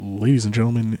Ladies and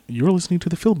gentlemen, you're listening to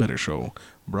The Phil Better Show,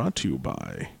 brought to you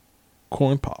by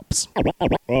Corn Pops.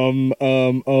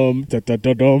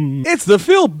 Da-da-da-dum. It's The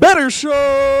Phil Better Show!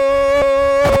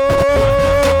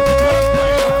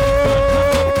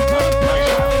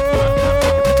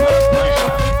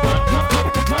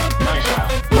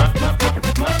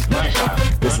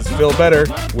 This is Phil Better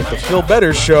with The Phil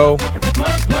Better Show.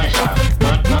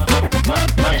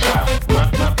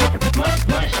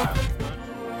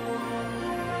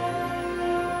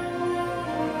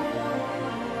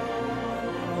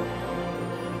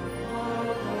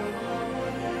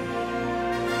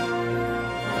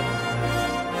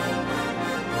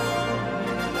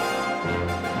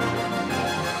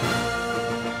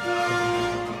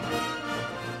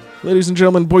 Ladies and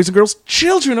gentlemen, boys and girls,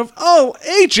 children of all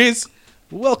ages,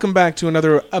 welcome back to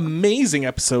another amazing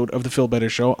episode of The Phil Better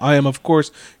Show. I am, of course,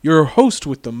 your host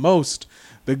with the most,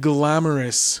 the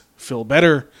glamorous Phil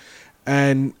Better.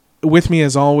 And with me,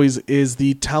 as always, is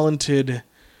the talented,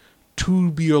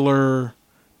 tubular,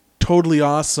 totally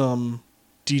awesome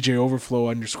DJ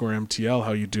Overflow _MTL.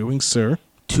 How you doing, sir?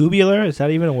 Tubular? Is that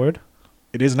even a word?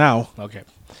 It is now. Okay.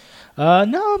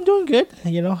 No, I'm doing good.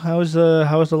 You know, how was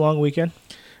the long weekend?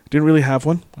 Didn't really have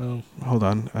one. Oh. Hold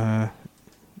on.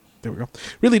 There we go.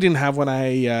 Really didn't have one.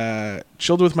 I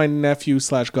chilled with my nephew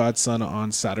 / godson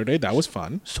on Saturday. That was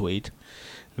fun. Sweet.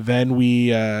 Then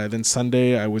then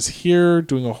Sunday I was here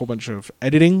doing a whole bunch of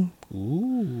editing.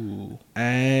 Ooh.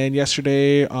 And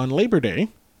yesterday on Labor Day,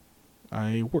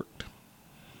 I worked.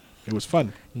 It was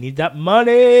fun. Need that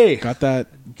money. Got that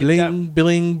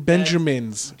billing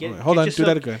Benjamins. Hold on, do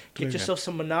that again. Get yourself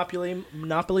some Monopoly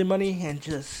money and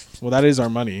just... Well, that is our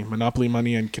money. Monopoly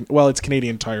money and... it's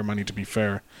Canadian Tire money, to be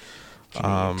fair.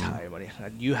 Canadian Tire money.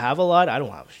 You have a lot? I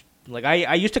don't have... Like,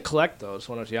 I used to collect those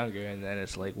when I was younger, and then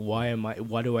it's like, why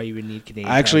do I even need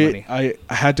Canadian Tire money? I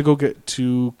had to go get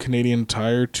to Canadian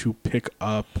Tire to pick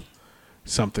up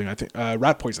something. I think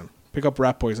rat poison. Pick up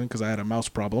rat poison because I had a mouse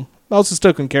problem. Mouse is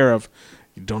taken care of.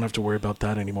 You don't have to worry about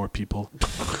that anymore, people.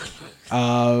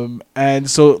 And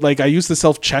so, like, I used the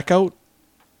self-checkout.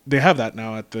 They have that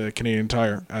now at the Canadian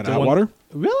Tire at Atwater.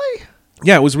 Really?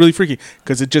 Yeah, it was really freaky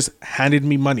because it just handed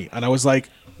me money. And I was like,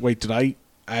 wait, did I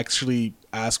actually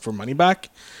ask for money back?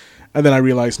 And then I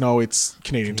realized, no, it's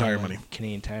Canadian Tire money.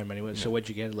 Canadian Tire money. So what'd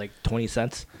you get, like 20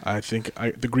 cents? I think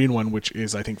the green one, which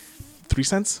is, I think, 3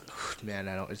 cents. Man,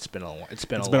 I don't. It's been a while. It's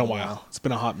been a while. It's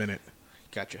been a hot minute.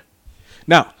 Gotcha.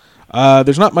 Now,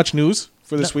 there's not much news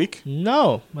for this week.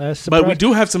 No, but we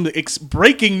do have some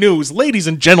breaking news, ladies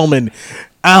and gentlemen.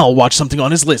 Al watched something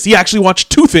on his list. He actually watched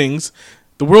 2 things.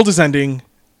 The World Is Ending,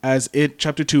 as It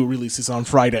Chapter 2 releases on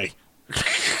Friday.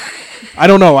 I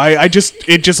don't know. It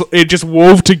just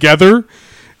wove together,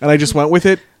 and I just went with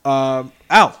it. Al,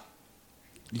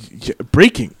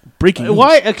 breaking news.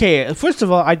 Why? Okay, first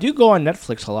of all, I do go on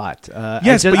Netflix a lot.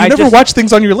 Yes, but you never watch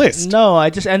things on your list. No,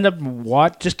 I just end up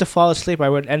just to fall asleep. I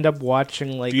would end up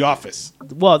watching like The Office.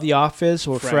 Well, The Office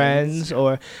or Friends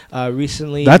or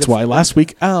recently. That's why last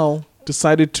week Al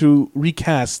decided to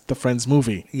recast the Friends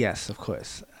movie. Yes, of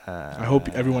course. I hope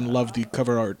everyone loved the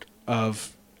cover art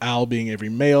of Al being every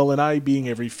male and I being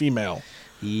every female.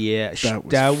 Yeah,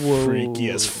 that was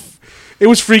freaky as. It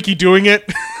was freaky doing it.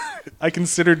 I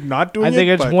considered not doing it. I think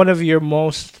it's one of your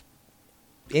most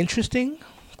interesting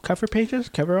cover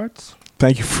arts.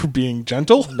 Thank you for being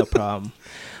gentle. No problem.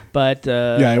 But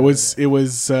yeah, it was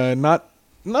not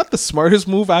the smartest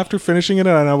move after finishing it,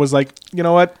 and I was like, you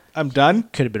know what, I'm done.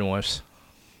 Could have been worse.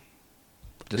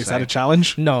 Is that a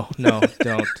challenge? No,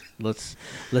 don't. Let's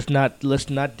not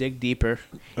dig deeper.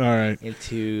 All right.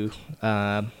 Into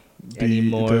any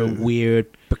more weird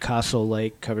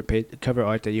Picasso-like cover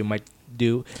art that you might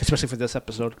do, especially for this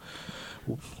episode,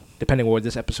 depending on where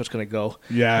this episode's going to go.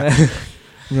 Yeah.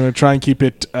 I'm going to try and keep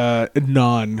it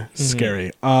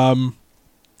non-scary.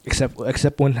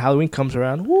 Except when Halloween comes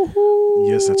around. Woohoo!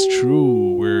 Yes, that's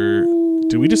true.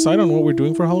 Did we decide on what we're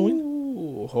doing for Halloween?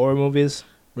 Ooh, horror movies.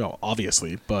 Well,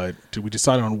 obviously, but did we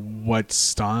decide on what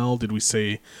style? Did we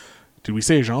say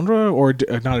a genre or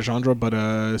not a genre, but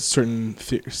a certain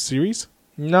series?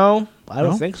 No, I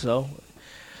don't think so.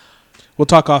 We'll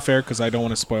talk off air because I don't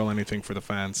want to spoil anything for the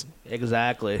fans.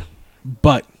 Exactly.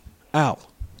 But, Al,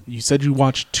 you said you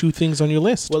watched 2 things on your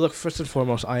list. Well, look, first and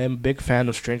foremost, I am a big fan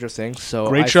of Stranger Things. So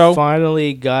Great show. I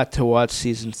finally got to watch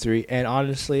season 3, and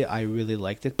honestly, I really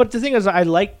liked it. But the thing is, I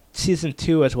liked season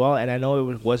 2 as well, and I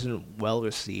know it wasn't well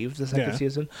received, the second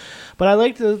season. But I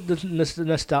like the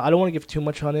nostalgia. I don't want to give too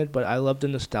much on it, but I love the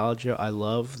nostalgia. I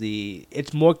love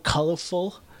it's more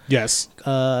colorful. Yes.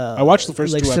 I watched the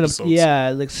first 2 episodes.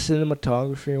 Yeah, like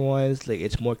cinematography-wise, like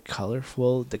it's more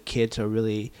colorful. The kids are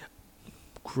really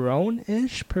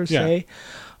grown-ish per Yeah. se.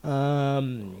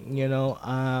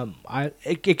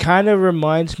 It kind of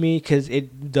reminds me because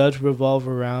it does revolve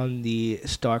around the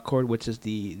Starcourt, which is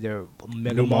their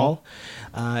mega New mall.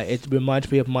 mall. It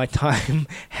reminds me of my time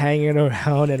hanging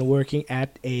around and working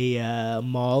at a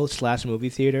mall/movie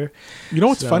theater. You know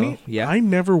what's So, funny? yeah. I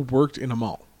never worked in a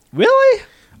mall. Really?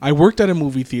 I worked at a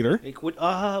movie theater, Like,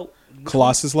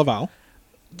 Colossus Laval.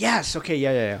 yes. Okay.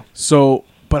 Yeah. So,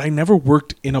 but I never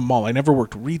worked in a mall. I never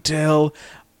worked retail.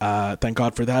 Thank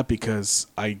God for that because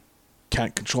I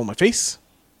can't control my face.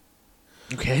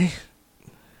 Okay.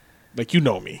 Like, you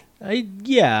know me. But I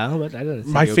don't.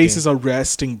 My face is a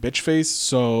resting bitch face.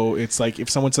 So it's like if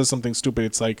someone says something stupid,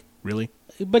 it's like, really?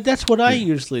 But that's what I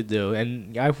usually do,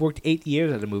 and I've worked 8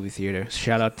 years at a movie theater.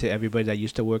 Shout out to everybody that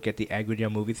used to work at the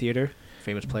Agridia movie theater.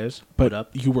 Famous players. But What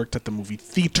up? you worked at the movie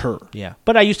theater. Yeah,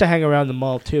 but I used to hang around the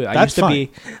mall too. I That's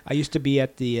used to be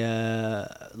at the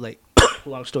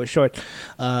long story short,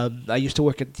 I used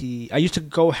to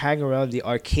go hang around the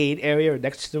arcade area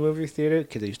next to the movie theater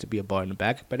because there used to be a bar in the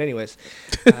back. But anyways,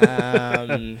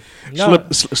 no.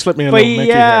 Slip me a But little Mickey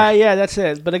here. yeah, that's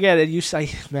it. But again, I used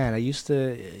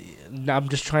to. I'm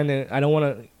just trying to. I don't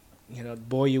want to,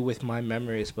 bore you with my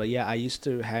memories. But yeah, I used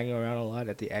to hang around a lot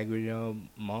at the Agridia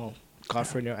Mall,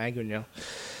 Godfrey near Agridia.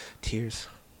 Tears.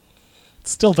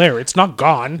 It's still there. It's not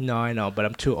gone. No, I know, but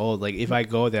I'm too old. Like, if I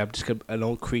go there, I'm just an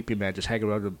old creepy man just hanging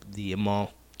around the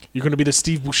mall. You're going to be the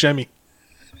Steve Buscemi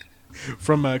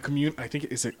from I think,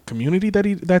 is it Community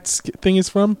that thing is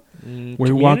from?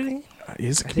 Where he Community?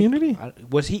 Is it Community?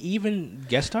 Was he even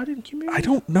guest starred in Community? I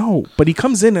don't know. But he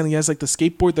comes in and he has like the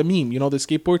skateboard, the meme. You know, the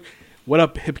skateboard? What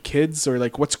up, hip kids? Or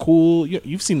like, what's cool?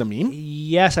 You've seen the meme?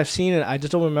 Yes, I've seen it. I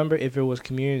just don't remember if it was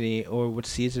Community or what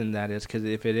season that is. Because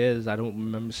if it is, I don't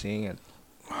remember seeing it.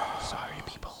 Sorry,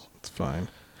 people. It's fine.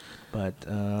 But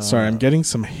sorry, I'm getting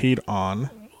some hate on.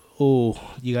 Oh,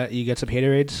 you got some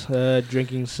haterades?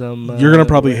 Drinking some. You're gonna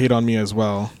probably hate on me as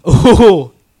well.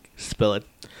 Oh, spill it.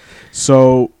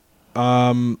 So,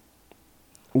 one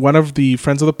of the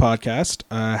friends of the podcast,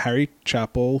 Harry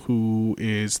Chappell, who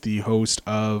is the host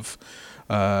of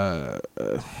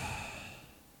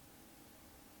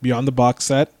Beyond the Box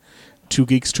Set, 2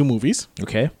 Geeks, 2 Movies.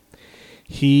 Okay.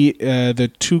 He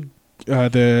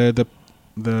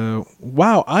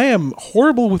wow, I am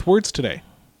horrible with words today.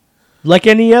 Like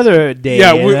any other day.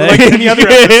 Yeah, like any other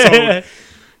episode.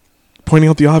 Pointing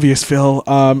out the obvious, Phil.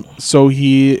 So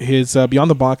his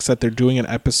Beyond the Box Set, they're doing an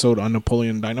episode on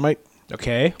Napoleon Dynamite.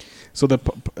 Okay. So the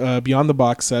Beyond the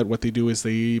Box Set, what they do is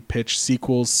they pitch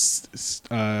sequels,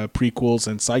 prequels,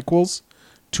 and sequels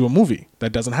to a movie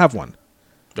that doesn't have one.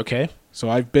 Okay. So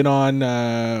I've been on,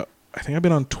 I think I've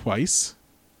been on twice.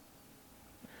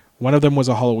 One of them was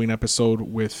a Halloween episode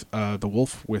with The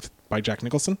Wolf by Jack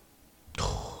Nicholson.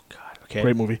 Oh God. Okay.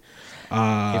 Great movie.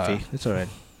 Iffy. It's all right.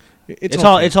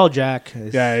 It's all Jack.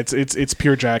 It's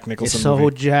pure Jack Nicholson. It's so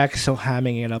movie. Jack, so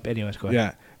hamming it up. Anyways, go ahead.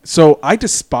 Yeah. So I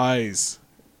despise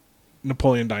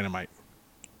Napoleon Dynamite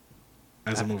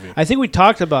as a movie. I think we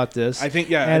talked about this. I think,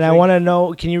 yeah. And I want to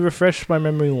know, can you refresh my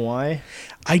memory why?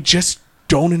 I just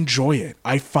don't enjoy it.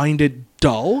 I find it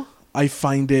dull. I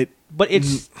find it. But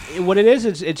it's what it is.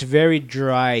 It's very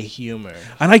dry humor.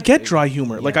 And I get dry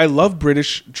humor. Yeah. Like, I love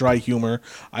British dry humor.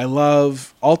 I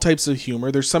love all types of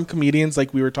humor. There's some comedians,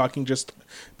 like we were talking just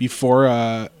before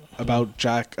about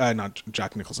not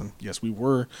Jack Nicholson. Yes, we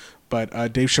were. But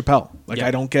Dave Chappelle. Like,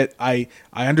 yeah.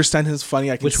 I understand his funny.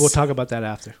 Which we'll talk about that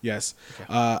after. Yes.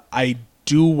 Okay. I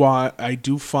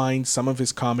do find some of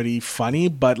his comedy funny,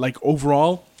 but like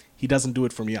overall, he doesn't do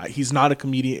it for me. He's not a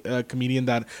comedian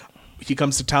that he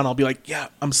comes to town, I'll be like, yeah,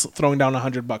 I'm throwing down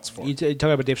 $100 for. You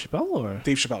talking about Dave Chappelle or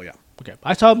Dave Chappelle? Yeah. Okay,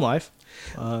 I saw him live.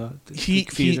 A few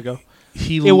years ago.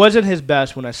 It wasn't his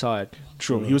best when I saw it.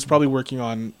 True, he was probably working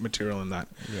on material in that.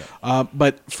 Yeah.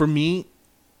 But for me,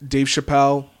 Dave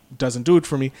Chappelle doesn't do it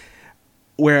for me.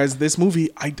 Whereas this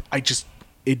movie,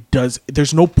 it does.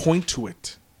 There's no point to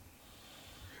it.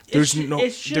 There's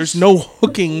no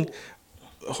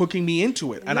hooking me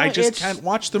into it, and I just can't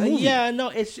watch the movie. Yeah, no,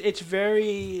 it's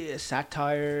very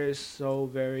satire, so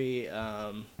very.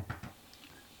 I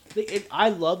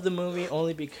love the movie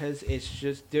only because it's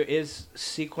just there is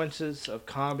sequences of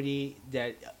comedy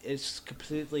that is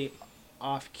completely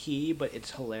off key, but it's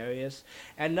hilarious,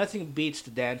 and nothing beats the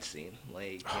dance scene.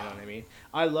 Like, you know what I mean?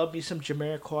 I love me some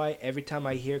Jamiroquai. Every time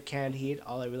I hear Canned Heat,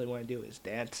 all I really want to do is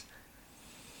dance.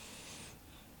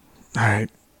 All right.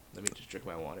 Let me just drink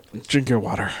my water, please. Drink your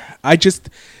water.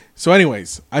 So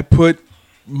anyways, I put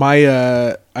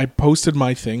my, I posted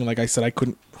my thing. Like I said, I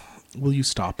couldn't. Will you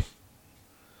stop?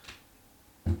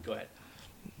 Go ahead.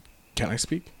 Can I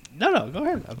speak? No, go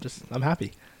ahead. I'm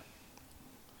happy.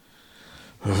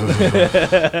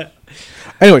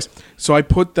 Anyways, so I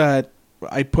put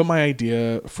my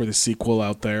idea for the sequel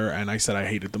out there, and I said I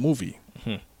hated the movie.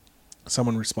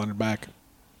 Someone responded back,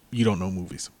 "You don't know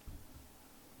movies."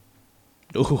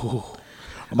 Ooh.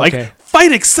 I'm like,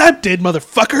 fight accepted,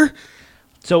 motherfucker.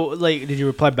 So, like, did you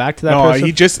reply back to that No,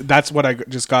 person? that's what I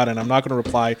just got, and I'm not going to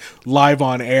reply live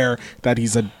on air that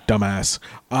he's a dumbass.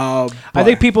 I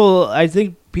think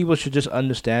people should just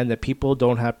understand that people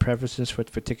don't have preferences for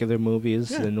particular movies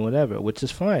and whatever, which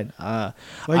is fine. Some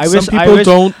people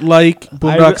don't like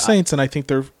Boondock Saints, and I think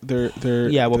they're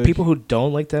yeah. Well, people who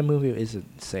don't like that movie is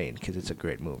insane because it's a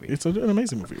great movie. It's an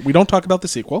amazing movie. We don't talk about the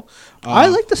sequel. I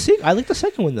like the sequel. I like the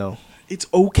second one though. It's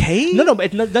okay. No,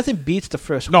 nothing beats the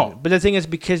first one. But the thing is,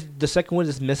 because the second one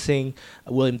is missing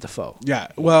William Dafoe. Yeah.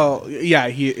 Well, yeah.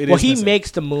 He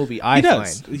makes the movie. I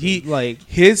find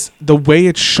the way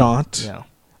it's shot. Yeah.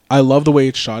 I love the way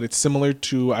it's shot. It's similar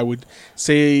to, I would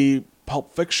say,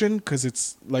 Pulp Fiction, because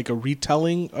it's like a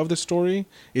retelling of the story.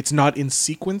 It's not in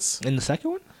sequence. In the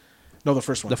second one? No, the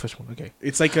first one. The first one, okay.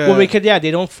 It's like because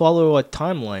they don't follow a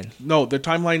timeline. No, the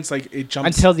timeline's like it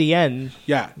jumps until the end.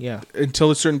 Yeah. Until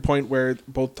a certain point where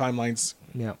both timelines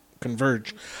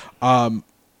converge.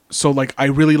 So like I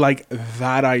really like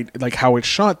that. I like how it's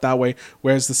shot that way,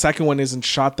 whereas the second one isn't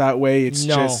shot that way. It's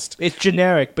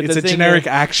generic. But it's a generic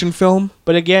action film.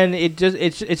 But again,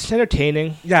 it's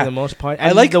entertaining for the most part. And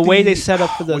I like the way they set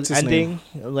up for the ending.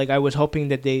 Name? Like I was hoping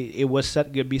that it was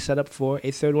going to be set up for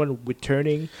a third one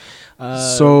returning.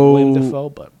 William Dafoe,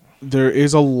 but there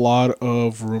is a lot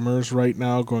of rumors right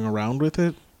now going around with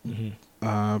it.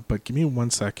 But give me 1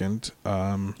 second.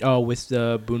 With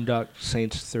the Boondock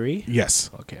Saints 3? Yes.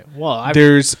 Okay. Well,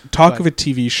 there's talk of a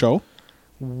TV show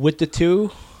with the two.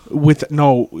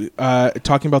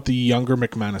 Talking about the younger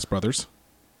McManus brothers.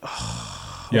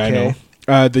 Yeah, okay. I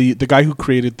know. The guy who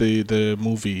created the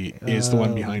movie is the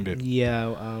one behind it. Yeah,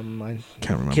 I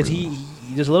can't remember. Because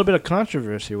there's a little bit of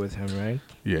controversy with him, right?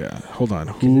 Yeah. Hold on.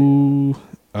 Who?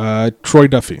 Troy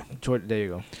Duffy. There you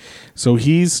go. So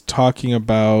he's talking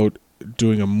about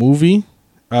doing a movie.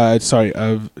 A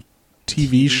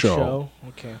TV show.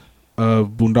 Okay. Of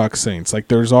Boondock Saints. Like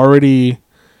there's already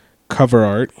cover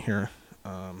art here.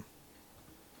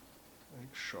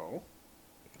 Show.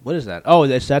 What is that? Oh,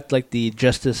 is that like the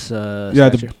Justice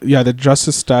statue? The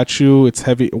Justice statue. It's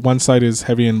heavy. One side is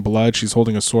heavy in blood. She's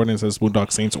holding a sword and it says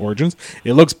Boondock Saints Origins.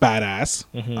 It looks badass,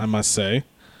 I must say.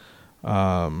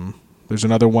 There's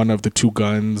another one of the two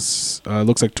guns.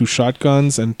 Looks like two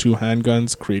shotguns and two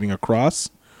handguns creating a cross.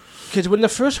 Because when the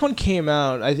first one came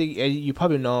out, I think you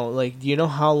probably know. Like, do you know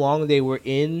how long they were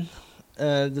in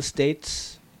the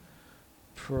States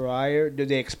prior? Did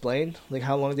they explain like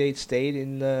how long they stayed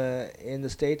in the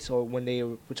States, or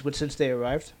since they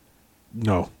arrived?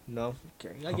 No.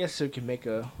 Okay. I guess we can make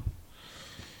a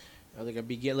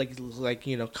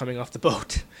begin coming off the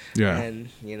boat. Yeah. And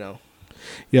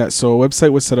Yeah, so a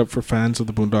website was set up for fans of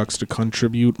the Boondocks to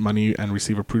contribute money and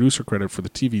receive a producer credit for the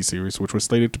TV series, which was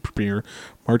slated to premiere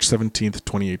March 17th,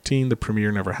 2018. The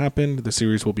premiere never happened. The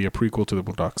series will be a prequel to the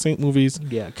Boondock Saint movies.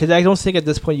 Yeah, because I don't think at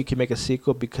this point you can make a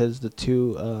sequel because the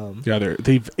two...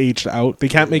 they've aged out. They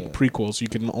can't make prequels. You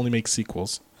can only make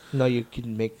sequels. No, you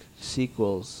can make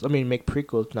sequels. I mean, make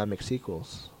prequels, not make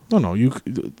sequels. No,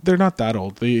 they're not that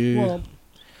old.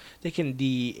 They can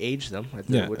de-age them.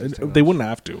 They wouldn't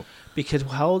have to. Because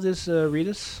how old is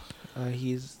Reedus?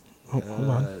 He's hold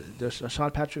on. There's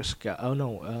Sean Patrick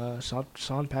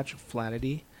Sean Patrick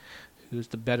Flaherty, who's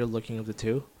the better looking of the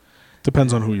two.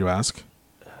 Depends on who you ask.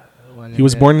 He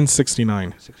was born in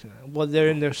 69. Well, they're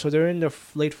in their late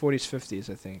 40s, 50s,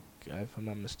 I think, if I'm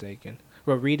not mistaken.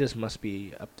 Well, Reedus must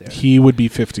be up there. He would be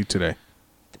 50 today.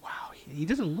 Wow, he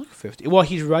doesn't look 50. Well,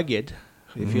 he's rugged.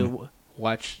 If you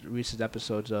watch recent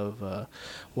episodes of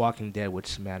Walking Dead,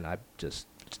 which, man, I just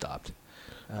stopped.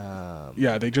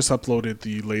 They just uploaded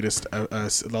the latest,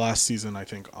 the last season, I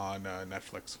think, on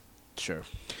Netflix. Sure.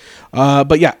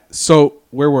 But yeah, so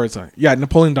where was I? Yeah,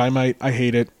 Napoleon Dynamite. I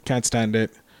hate it. Can't stand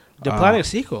it. They're planning a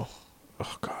sequel.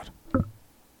 Oh, God.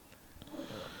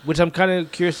 Which I'm kind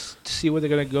of curious to see where they're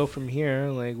going to go from here.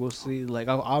 Like, we'll see. Like,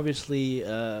 obviously,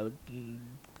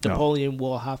 Napoleon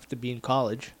will have to be in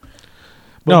college.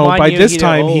 But by this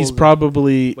time, he's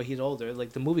probably... But he's older.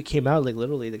 Like, the movie came out, like,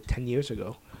 literally, like, 10 years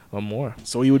ago or more.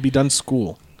 So he would be done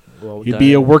school. He'd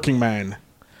be a working man.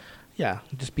 Yeah,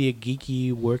 just be a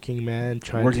geeky working man.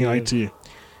 Working IT.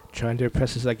 Trying to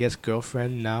impress his, I guess,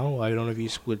 girlfriend now. I don't know if he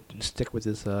would stick with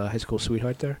his high school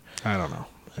sweetheart there. I don't know.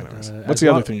 Anyways. What's the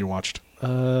other thing you watched?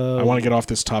 I want to get off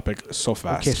this topic so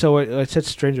fast. Okay, so it said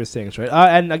Stranger Things, right?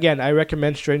 And again, I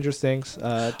recommend Stranger Things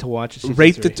to watch.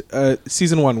 Rate the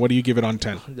season 1. What do you give it on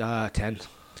 10? 10.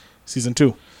 Season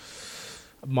 2.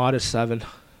 Modest 7.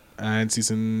 And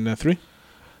season 3?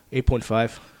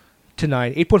 8.5 to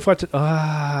 9.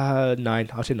 8.5 to 9.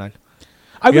 I'll say 9.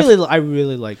 I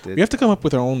really liked it. We have to come up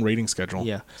with our own rating schedule.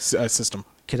 Yeah. System.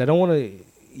 Because I don't want to.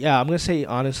 Yeah, I'm gonna say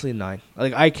honestly 9.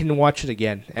 Like I can watch it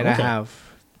again, and I have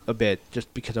a bit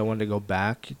just because I wanted to go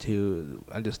back to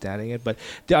understanding it. But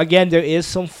again, there is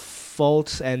some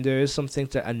faults and there is some things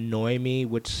that annoy me,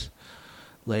 which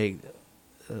like.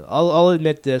 I'll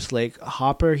admit this. Like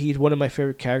Hopper, he's one of my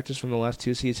favorite characters from the last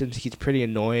 2 seasons. He's pretty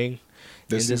annoying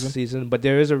in this season, but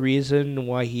there is a reason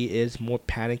why he is more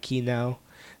panicky now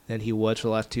than he was for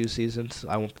the last 2 seasons.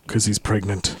 Because he's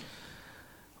pregnant.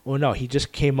 Well, no, he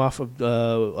just came off of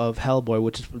Hellboy,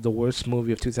 which is the worst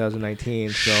movie of 2019.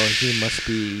 So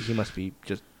he must be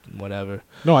just whatever.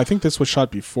 No, I think this was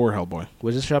shot before Hellboy.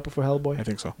 Was this shot before Hellboy? I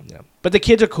think so. Yeah, but the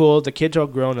kids are cool. The kids are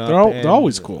grown up. They're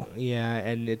always cool. Yeah,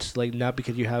 and it's like not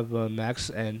because you have Max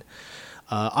and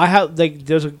I have like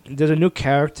there's a new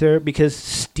character because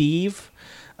Steve.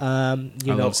 I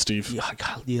love Steve. Yeah,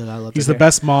 I love He's the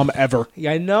best mom ever.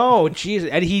 Yeah, I know. Jeez,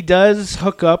 and he does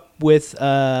hook up with.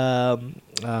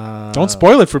 Don't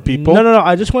spoil it for people. No.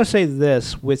 I just want to say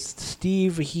this with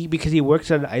Steve. Because he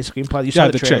works at an ice cream parlor. You saw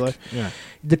the trailer. Chick. Yeah.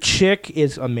 The chick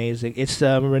is amazing. It's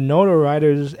Winona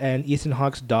Ryder's and Ethan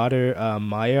Hawke's daughter,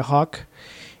 Maya Hawke.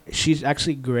 She's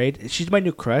actually great. She's my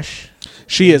new crush.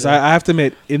 She is. I have to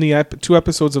admit, in the 2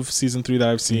 episodes of season 3 that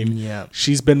I've seen,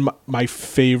 she's been my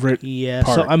favorite. Yeah,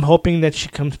 part. So I'm hoping that she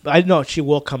comes. I know she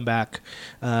will come back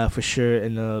for sure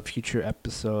in the future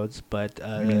episodes. But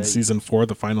I mean, season 4,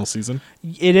 the final season.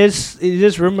 It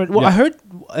is rumored. Well, I heard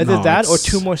either that or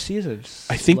 2 more seasons.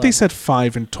 I think they said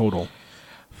 5 in total.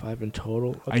 5 in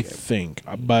total. Okay. I think,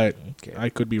 but I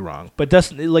could be wrong. But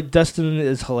Dustin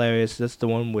is hilarious. That's the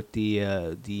one with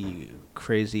the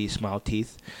crazy smile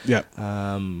teeth. Yeah.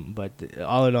 But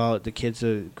all in all, the kids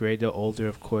are great. They're older,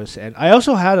 of course. And I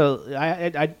also had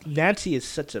Nancy is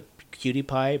such a cutie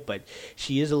pie, but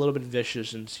she is a little bit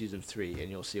vicious in season 3, and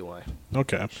you'll see why.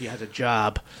 Okay. She has a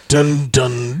job. Dun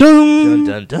dun dun. Dun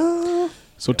dun dun.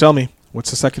 So tell me. What's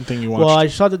the second thing you watched? Well, I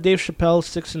saw the Dave Chappelle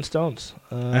Sticks and Stones.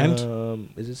 And?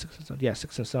 Is it Sticks and Stones? Yeah,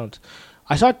 Sticks and Stones.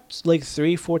 I saw it like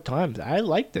 3-4 times. I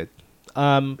liked it.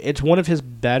 It's one of his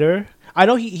better. I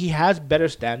know he has better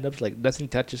stand-ups, like Nothing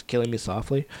Touches Killing Me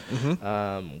Softly,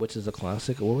 which is a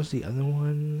classic. What was the other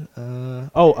one?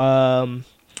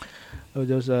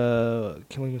 There was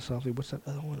Killing Me Softly. What's that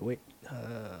other one? Wait.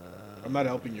 I'm not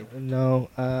helping you. No.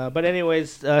 But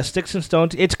anyways, Sticks and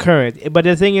Stones, it's current. But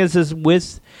the thing is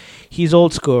he's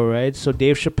old school, right? So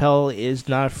Dave Chappelle is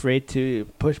not afraid to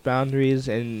push boundaries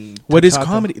and... What is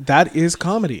comedy? That is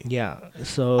comedy. Yeah.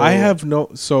 So... I have no...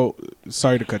 So,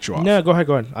 sorry to cut you off. No, go ahead.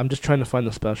 I'm just trying to find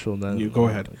the special. Then you go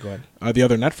ahead. The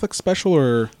other Netflix special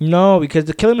or... No, because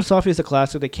the Killing Me Softly is a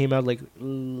classic that came out like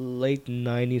late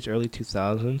 90s, early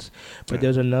 2000s. But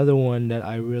there's another one that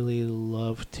I really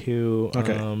love too.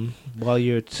 Okay. While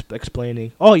you're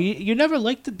explaining... Oh, you never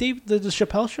liked the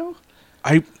Chappelle show?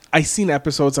 I seen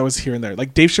episodes. I was here and there.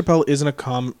 Like Dave Chappelle isn't a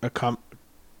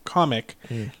comic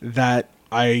that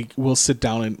I will sit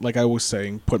down and, like I was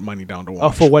saying, put money down to watch.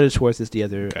 Oh, For What It's Worth is the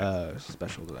other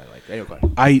special that I like. Anyway,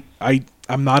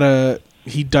 I'm not a.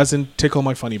 He doesn't tickle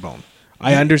my funny bone.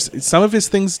 I understand some of his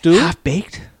things do. Half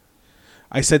Baked.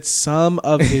 I said some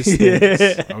of his things.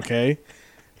 Okay.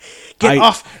 Get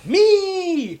off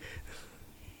me.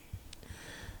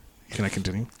 Can I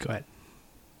continue? Go ahead.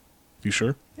 You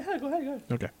sure? Yeah, go ahead.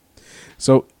 Okay.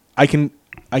 So I can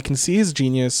see his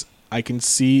genius. I can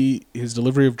see his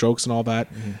delivery of jokes and all that.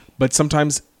 But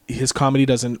sometimes his comedy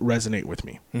doesn't resonate with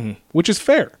me, which is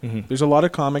fair. There's a lot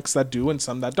of comics that do and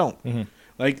some that don't.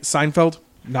 Like Seinfeld,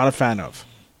 not a fan of.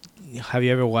 Have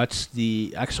you ever watched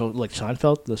the actual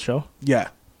Seinfeld, the show? Yeah.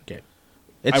 Okay.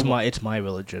 It's my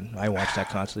religion. I watch that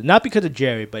constantly. Not because of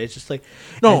Jerry, but it's just like...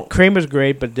 No. Kramer's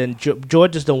great, but then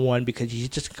George is the one because he's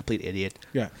just a complete idiot.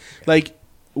 Yeah. Like,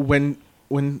 when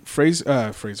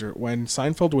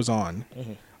Seinfeld was on,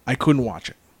 I couldn't watch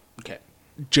it. Okay.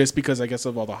 Just because, I guess,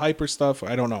 of all the hyper stuff.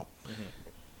 I don't know.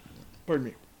 Pardon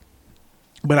me.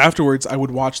 But afterwards, I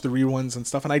would watch the reruns and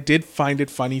stuff, and I did find it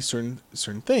funny, certain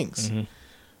things.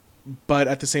 But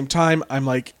at the same time, I'm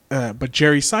like, but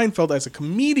Jerry Seinfeld as a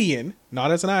comedian,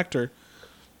 not as an actor,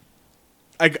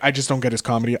 I just don't get his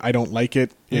comedy. I don't like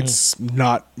it. It's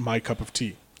not my cup of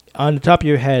tea. On the top of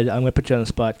your head, I'm going to put you on the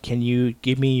spot. Can you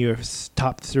give me your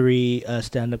top 3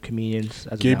 stand-up comedians?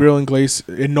 Gabriel Iglesias,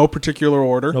 in no particular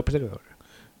order. No particular order.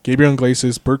 Gabriel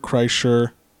Iglesias, Bert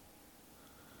Kreischer,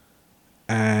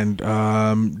 and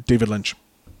David Lynch.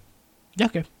 Yeah,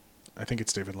 okay. I think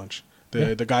it's David Lynch.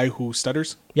 The guy who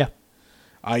stutters. Yeah.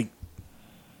 I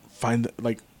find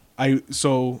I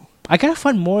gotta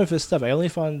find more of his stuff. I only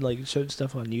found like certain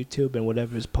stuff on YouTube and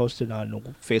whatever is posted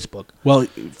on Facebook. Well,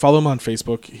 follow him on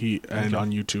Facebook. And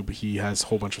on YouTube. He has a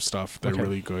whole bunch of stuff that are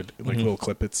really good, like little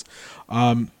clippets.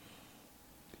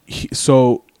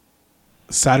 So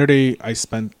Saturday I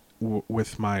spent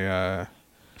with my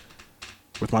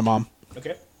mom.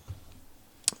 Okay.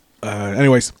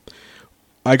 Anyways,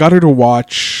 I got her to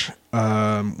watch.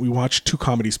 We watched 2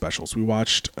 comedy specials. We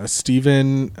watched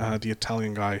Steven, the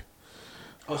Italian guy.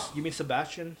 Oh, you mean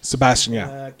Sebastian? Sebastian,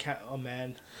 yeah. Oh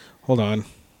man. Hold on.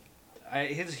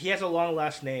 He has a long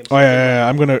last name. So yeah.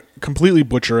 I'm gonna completely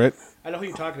butcher it. I know who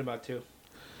you're talking about too.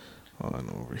 Hold on,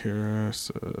 over here.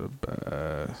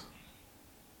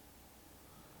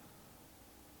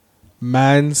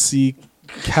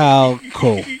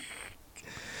 Mansicalco.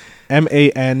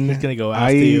 He's gonna go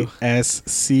after you.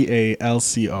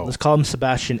 Maniscalco. Let's call him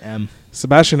Sebastian M.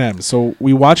 Sebastian M. So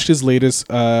we watched his latest.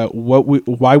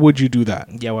 Why would you do that?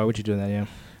 Yeah, why would you do that? Yeah.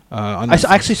 I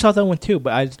actually saw that one too,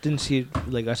 but I didn't see it.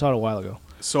 Like I saw it a while ago.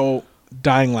 So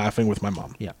dying laughing with my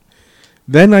mom. Yeah.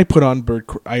 Then I put on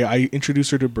I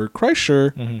introduced her to Bert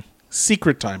Kreischer.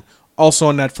 Secret Time, also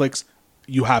on Netflix.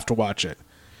 You have to watch it.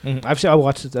 I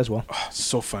watched it as well. Oh,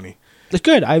 so funny. It's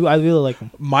good. I really like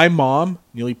him. My mom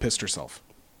nearly pissed herself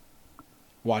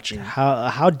watching.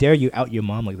 How dare you out your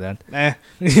mom like that?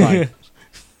 It's fine.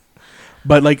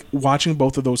 But like watching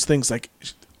both of those things, like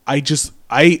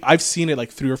I've seen it like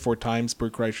 3 or 4 times,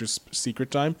 Bert Kreischer's Secret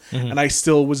Time, and I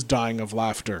still was dying of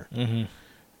laughter.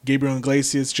 Gabriel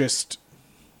Iglesias just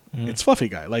it's Fluffy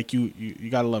guy. Like you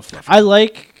gotta love Fluffy. I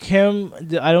like him.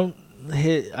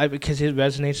 Because it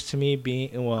resonates to me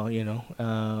being the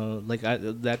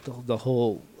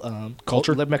whole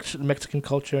culture, Mexican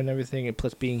culture and everything, and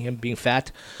plus being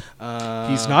fat.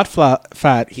 He's not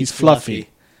fat. He's fluffy.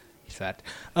 He's fat.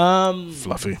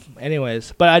 Fluffy.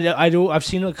 Anyways, but I've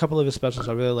seen a couple of his specials.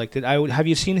 I really liked it. Have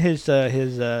you seen his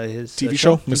TV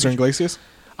show, Mr. Iglesias?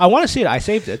 I want to see it. I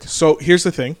saved it. So here's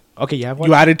the thing. Okay, you have one.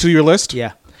 You added to your list.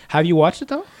 Yeah. Have you watched it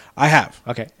though? I have.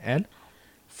 Okay, and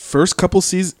first couple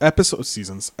episodes.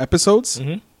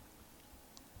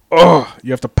 Oh,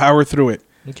 you have to power through it.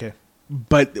 Okay.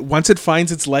 But once it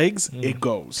finds its legs, it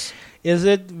goes. Is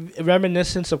it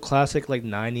reminiscent of classic like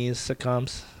 90s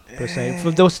sitcoms per se?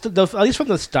 From those, at least from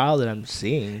the style that I'm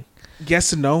seeing.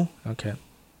 Yes and no. Okay.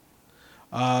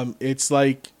 It's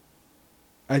like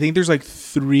I think there's like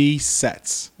 3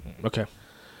 sets. Okay.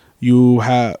 You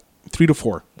have 3 to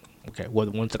 4. Okay. Well,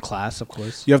 one's the class, of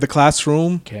course. You have the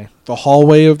classroom. Okay. The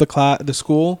hallway of the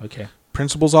school. Okay.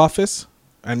 Principal's office,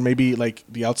 and maybe like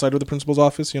the outside of the principal's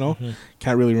office. Can't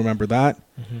really remember that.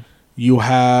 You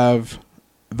have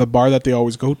the bar that they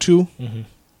always go to,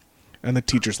 and the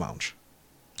teacher's lounge.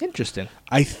 Interesting.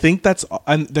 I think that's,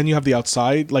 and then you have the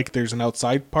outside. Like there's an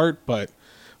outside part, but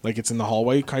like it's in the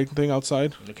hallway kind of thing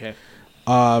outside. Okay.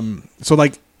 So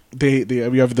like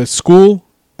you have the school,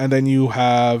 and then you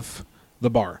have the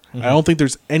bar. I don't think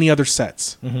there's any other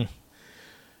sets.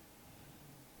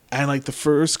 And like the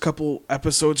first couple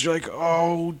episodes, you're like,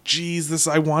 oh, geez,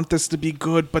 I want this to be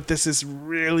good, but this is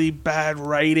really bad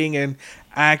writing and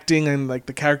acting, and like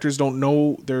the characters don't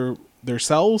know their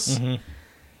selves.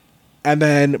 And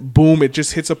then boom, it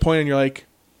just hits a point, and you're like,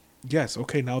 yes,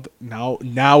 okay, now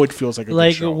it feels like a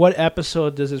good show. Like what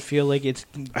episode does it feel like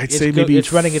I'd say maybe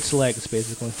it's running its legs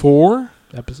basically. 4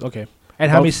 episodes. Okay. And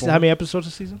how many episodes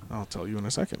a season? I'll tell you in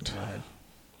a second. Go ahead.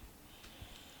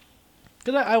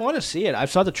 Because I want to see it. I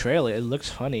saw the trailer. It looks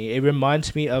funny. It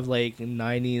reminds me of like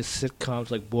 90s sitcoms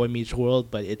like Boy Meets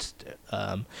World, but it's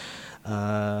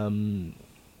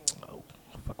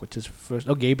what's his first?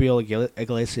 Oh, Gabriel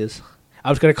Iglesias. I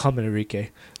was gonna call him Enrique.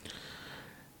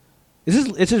 Is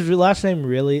his last name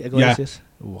really Iglesias?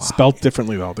 Yeah. Wow. Spelled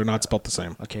differently though. They're not spelled the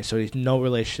same. Okay, so there's no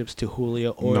relationships to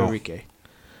Julio or Enrique.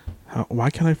 Why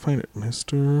can't I find it,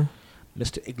 Mr.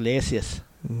 Iglesias?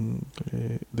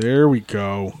 Okay. There we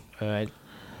go. All right.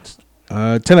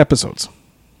 10 episodes.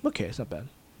 Okay, it's not bad.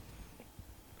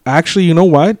 Actually, you know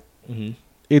what?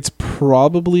 It's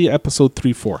probably episode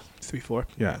 3-4. 3-4?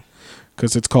 Yeah.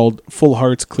 Because it's called Full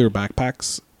Hearts, Clear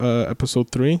Backpacks, episode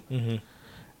 3. And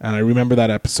I remember that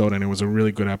episode, and it was a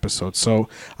really good episode. So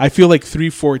I feel like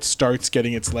 3-4, it starts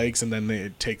getting its legs, and then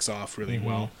it takes off really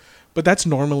well. But that's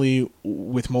normally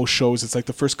with most shows. It's like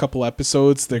the first couple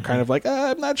episodes, they're kind of like,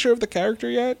 I'm not sure of the character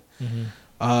yet.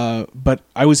 But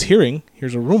I was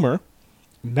here's a rumor,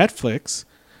 Netflix,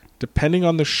 depending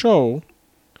on the show,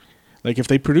 like if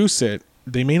they produce it,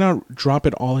 they may not drop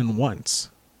it all in once.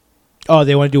 Oh,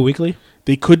 they want to do weekly?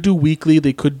 They could do weekly.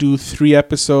 They could do 3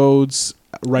 episodes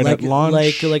at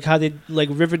launch. Like how they like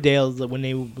Riverdale when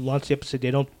they launch the episode,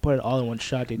 they don't put it all in one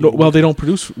shot. They do They don't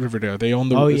produce Riverdale. They own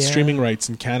the yeah. streaming rights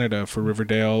in Canada for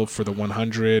Riverdale, for the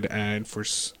 100, and for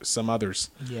some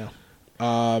others. Yeah.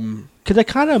 Because I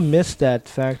kind of miss that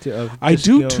factor of. I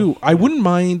do too. I wouldn't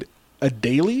mind a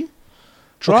daily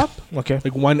drop. Okay.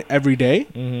 Like one every day.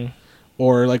 Mm-hmm.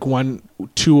 Or like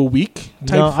 2 a week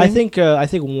type thing. I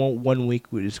think one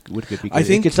week would be good. I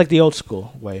think it's like the old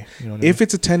school way. You know what if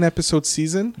it's a 10-episode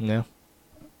season,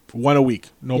 1 a week,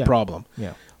 no problem.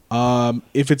 Yeah.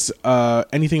 If it's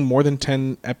anything more than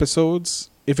 10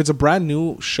 episodes, if it's a brand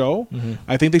new show,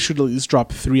 I think they should at least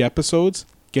drop 3 episodes,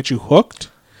 get you hooked.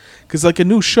 Because like a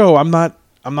new show, I'm not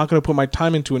going to put my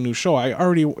time into a new show.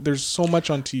 There's so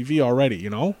much on TV already, you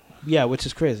know. Yeah, which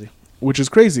is crazy.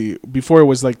 Before it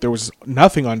was like there was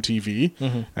nothing on TV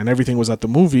and everything was at the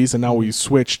movies, and now we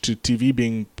switched to TV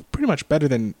being pretty much better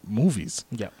than movies.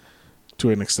 Yeah. To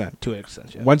an extent. Yeah.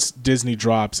 Once Disney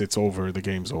drops, it's over. The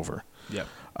game's over. Yeah.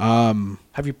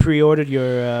 Have you pre-ordered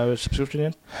your subscription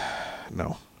yet?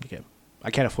 No. Okay.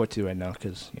 I can't afford to right now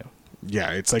because,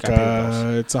 Yeah, it's like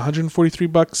it's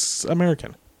 $143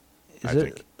 American. I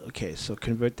think. Okay, so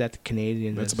convert that to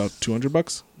Canadian. That's about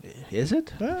 $200. Is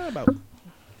it? About.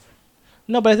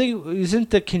 No, but I think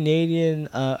isn't the Canadian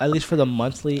at least for the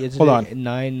monthly? Isn't Hold on.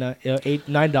 $9?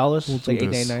 It's like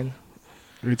 $8.99.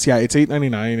 It's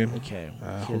 $8.99. Okay.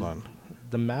 Hold on.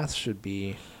 The math should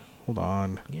be. Hold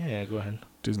on. Yeah, go ahead.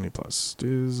 Disney Plus. There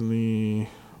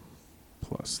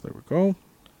we go.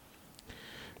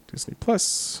 Disney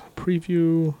Plus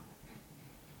preview.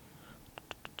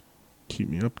 Keep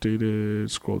me updated.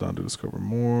 Scroll down to discover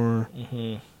more.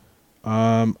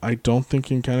 I don't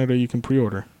think in Canada you can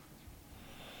pre-order.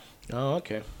 Oh,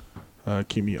 okay.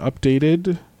 Keep me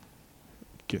updated.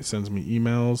 Sends me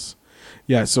emails.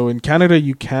 Yeah, so in Canada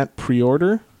you can't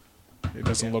pre-order. It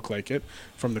doesn't look like it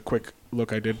from the quick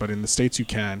look I did, but in the States you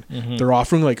can. They're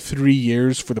offering like 3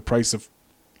 years for the price of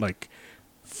like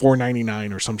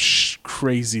 $4.99 or some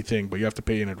crazy thing, but you have to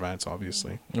pay in advance,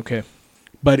 obviously. Okay.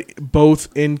 But both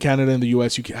in Canada and the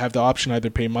US, you have the option either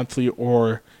pay monthly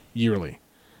or yearly,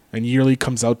 and yearly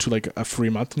comes out to like a free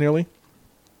month nearly.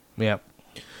 Yeah.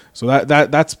 So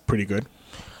that's pretty good.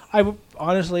 I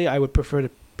would prefer to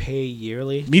pay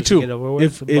yearly. Me too. To get over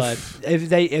with,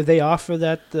 if they offer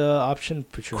that option,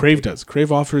 for sure. Crave does.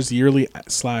 Crave offers yearly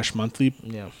 / monthly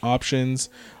options.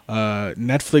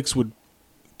 Netflix would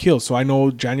kill. So I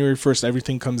know January 1st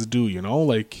everything comes due. You know,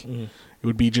 like it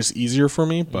would be just easier for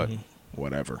me, but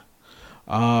whatever.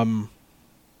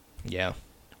 Yeah.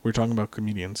 We're talking about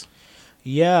comedians.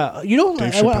 Yeah, I want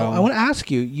to ask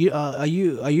you. Are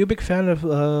you a big fan of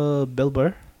Bill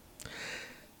Burr?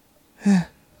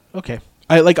 Okay.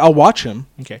 I'll watch him.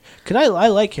 Okay, because I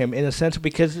like him in a sense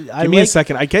because Give me a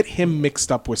second. I get him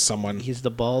mixed up with someone. He's the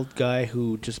bald guy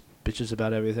who just bitches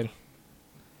about everything.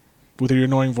 With your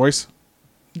annoying voice?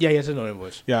 Yeah, he has an annoying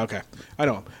voice. Yeah, okay. I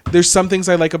know. There's some things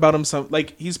I like about him. Some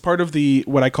like he's part of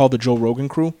what I call the Joe Rogan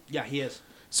crew. Yeah, he is.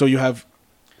 So you have,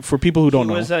 for people who don't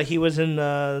know, he was in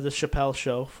the Chappelle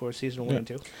Show for season 1 and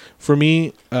 2. For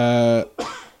me, the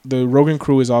Rogan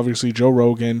crew is obviously Joe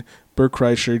Rogan, Bert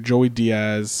Kreischer, Joey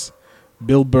Diaz,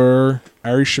 Bill Burr,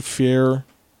 Ari Shaffir,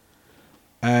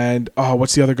 and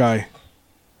what's the other guy?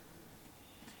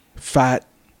 Fat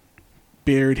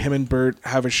beard. Him and Bert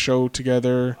have a show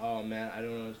together. Oh man, I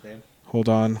don't know his name. Hold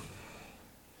on.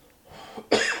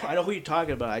 I know who you're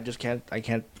talking about. I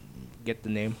can't get the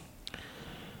name.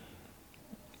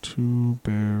 2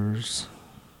 bears,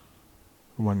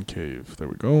 1 cave. There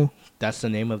we go. That's the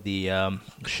name of the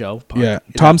show. Yeah,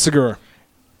 Tom Segura.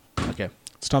 Okay.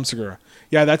 It's Tom Segura.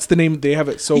 Yeah, that's the name. They have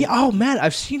it. So. Oh man,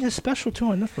 I've seen his special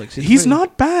too on Netflix. He's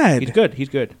not bad. He's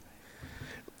good.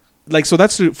 Like, so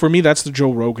for me, that's the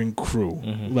Joe Rogan crew.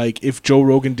 Like, if Joe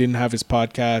Rogan didn't have his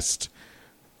podcast,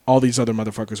 all these other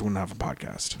motherfuckers wouldn't have a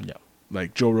podcast. Yeah.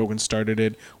 Like, Joe Rogan started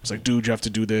it. Was like, dude, you have to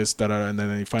do this, and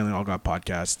then they finally all got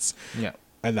podcasts. Yeah.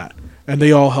 And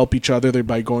they all help each other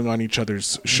by going on each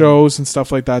other's shows and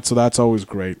stuff like that. So that's always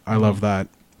great. I love that.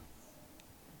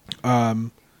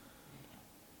 But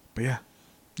yeah.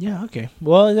 Yeah. Okay.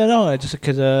 Well, no, just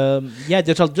because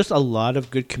there's just a lot of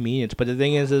good comedians. But the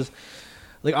thing is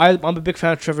like I'm a big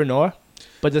fan of Trevor Noah.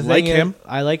 But the like thing him. is,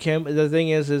 I like him. The thing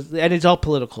is, and it's all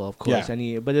political, of course.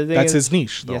 Yeah. But the thing That's is, his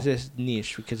niche, though. yes, his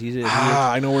niche because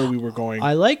I know where we were going.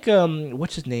 I like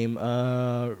what's his name?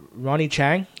 Ronnie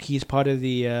Chang. He's part of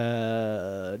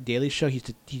the Daily Show. He's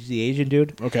the Asian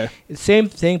dude. Okay. Same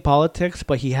thing, politics,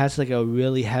 but he has like a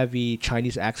really heavy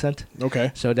Chinese accent.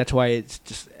 Okay. So that's why it's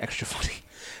just extra funny.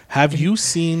 Have you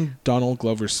seen Donald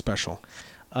Glover's special?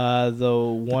 The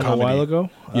one a comedy. while ago.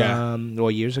 Yeah.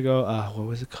 Or years ago. What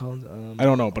was it called? I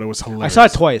don't know, but it was hilarious. I saw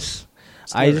it twice.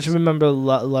 It's I hilarious. just remember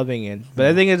loving it. But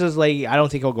the thing is, like, I don't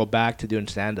think I'll go back to doing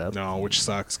stand-up. No, which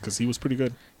sucks because he was pretty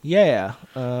good. Yeah.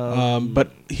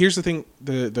 But here's the thing: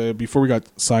 the before we got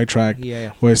sidetracked,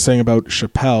 Yeah. what I was saying about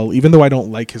Chappelle. Even though I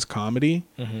don't like his comedy,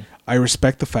 Mm-hmm. I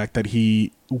respect the fact that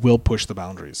he will push the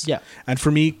boundaries. Yeah. And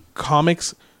for me,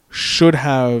 comics should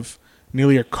have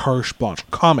nearly a carte blanche.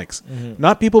 Comics,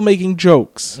 not people making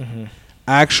jokes.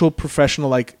 Actual professional,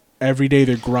 like every day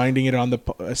they're grinding it on the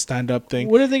stand-up thing.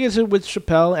 What the thing is with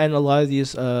Chappelle and a lot of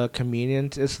these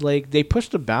comedians, it's like they push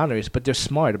the boundaries, but they're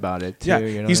smart about it too. Yeah,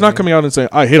 You know he's what I not mean? coming out and saying,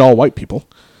 "I hate all white people."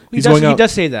 He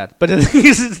does say that, but the thing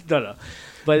is, no.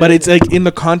 But it's like in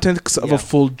the context of Yeah. a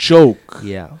full joke.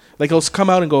 Yeah. Like he'll come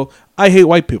out and go, "I hate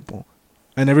white people,"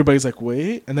 and everybody's like,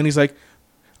 "Wait," and then he's like,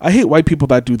 "I hate white people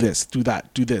that do this, do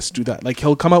that, do this, do that." Like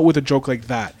he'll come out with a joke like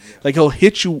that. Like he'll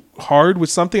hit you hard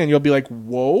with something, and you'll be like,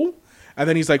 "Whoa." And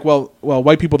then he's like, well,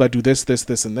 white people that do this, this,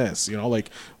 this, and this, you know,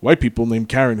 like white people named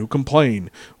Karen who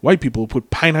complain, white people who put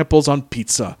pineapples on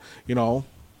pizza, you know,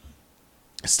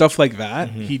 stuff like that.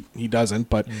 He doesn't,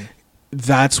 but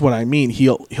that's what I mean.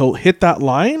 He'll hit that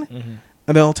line, and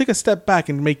then he'll take a step back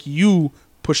and make you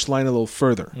push the line a little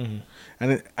further,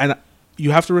 and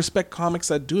you have to respect comics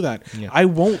that do that. Yeah. I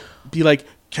won't be like,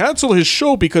 cancel his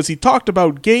show because he talked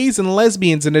about gays and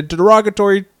lesbians in a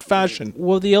derogatory fashion.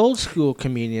 Well, the old school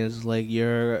comedians like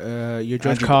your George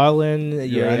Andrew- Carlin,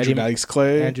 Your Andrew Dice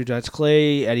Clay. Andrew Dice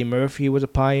Clay, Eddie Murphy was a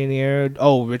pioneer.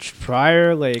 Oh, Rich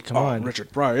Pryor, like come on,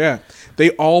 Richard Pryor, yeah.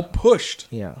 They all pushed.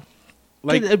 yeah.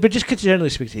 Like, But just 'cause generally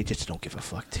speaking, they just don't give a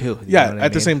fuck too. You yeah, know what I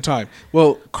at the mean? same time.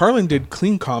 Well, Carlin did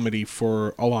clean comedy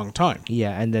for a long time.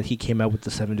 Yeah, and then he came out with the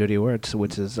 7 Dirty Words,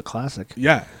 which is a classic.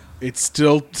 Yeah. It's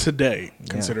still today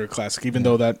considered a classic, even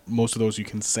though that most of those you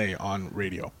can say on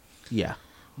radio. Yeah.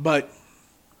 But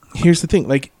here's the thing: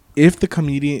 like, if the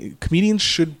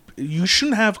comedians you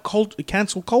shouldn't have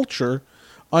cancel culture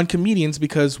on comedians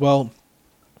because, well,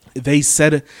 they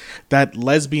said that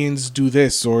lesbians do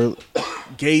this or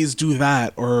gays do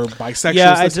that or bisexuals.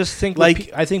 Yeah, I just think like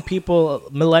I think people,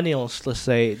 millennials, let's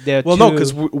say, they're well, too, no,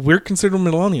 because we're considered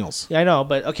millennials. yeah, I know,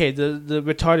 but okay, the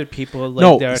retarded people, like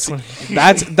No, they're see,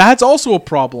 that's also a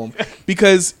problem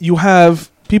because you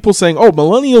have people saying, "Oh,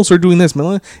 millennials are doing this."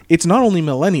 It's not only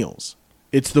millennials;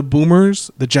 it's the boomers,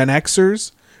 the Gen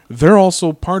Xers. They're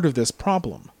also part of this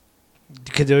problem.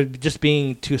 because they're just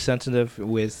being too sensitive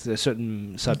with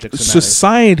certain subjects. And matters.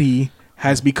 Society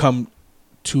has become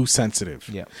too sensitive.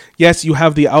 Yeah. Yes, you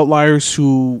have the outliers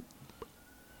who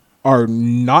are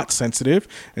not sensitive,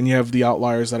 and you have the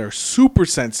outliers that are super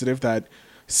sensitive. That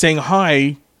saying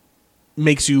hi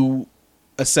makes you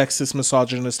a sexist,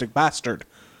 misogynistic bastard.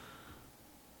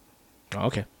 Oh,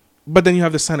 okay. But then you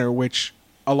have the center, which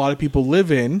a lot of people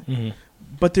live in,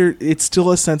 but it's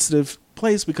still a sensitive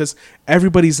place because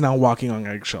everybody's now walking on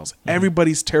eggshells.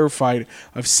 Everybody's terrified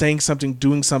of saying something,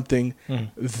 doing something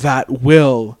that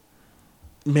will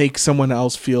make someone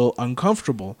else feel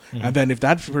uncomfortable. And then if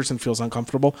that person feels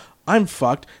uncomfortable, I'm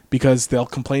fucked because they'll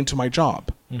complain to my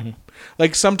job.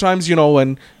 Like sometimes, you know,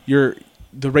 when you're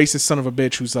the racist son of a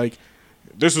bitch who's like,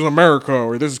 this is America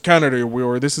or this is Canada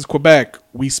or this is Quebec,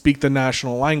 we speak the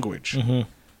national language.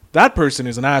 That person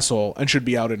is an asshole and should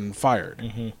be outed and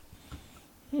fired.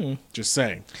 Just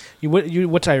saying.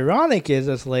 What's ironic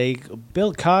is like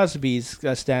Bill Cosby's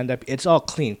stand-up. It's all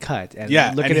clean cut. And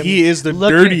Yeah, look and at him, he is the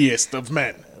dirtiest of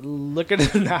men. Look at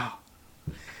him now.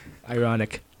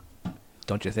 Ironic,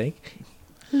 don't you think?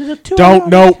 No.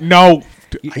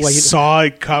 You- I what, you- saw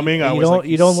it coming. I was like,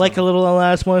 you don't like a little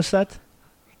Alanis Morissette?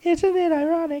 Isn't it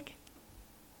ironic?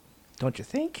 Don't you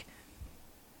think?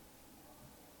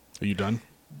 Are you done?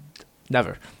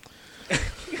 Never.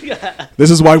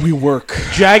 This is why we work.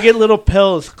 Jagged Little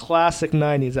Pills, classic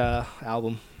 90s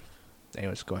album.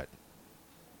 Anyways, go ahead.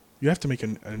 You have to make a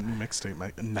new mixtape,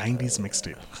 a 90s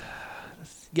mixtape.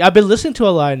 Yeah, I've been listening to a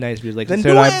lot of nice music. Like Then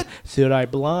Third Eye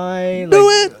Blind. Do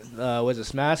it! Was it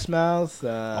Smash Mouth?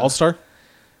 All-Star?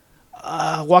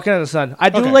 Walking on the Sun. I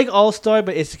do Okay. like All Star,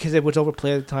 but it's because it was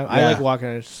overplayed at the time. I Yeah. like Walking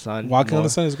on the Sun. Walking on more. the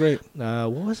Sun is great.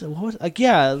 What was it? Like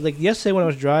yesterday when I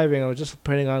was driving, I was just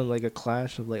putting on like a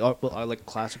clash of like like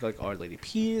classic like Our Lady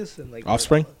Peace and like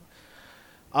Offspring?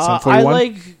 Sum I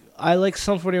 41? like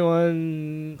Sum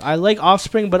 41. I like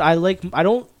Offspring, but I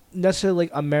don't necessarily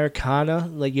like Americana,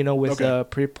 like with Okay.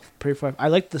 pre. I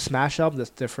like the Smash album. That's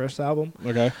their first album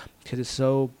Okay. because it's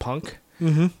so punk.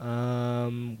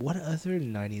 Mm-hmm. What other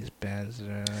 '90s bands?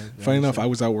 Funny enough, I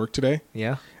was at work today,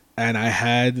 Yeah. and I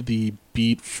had the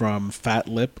beat from Fat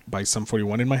Lip by Sum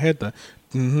 41 in my head. The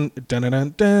the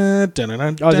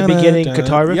beginning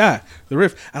guitar riff? Yeah, the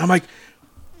riff. And I'm like,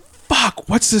 fuck,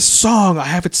 what's this song? I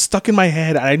have it stuck in my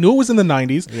head. I knew it was in the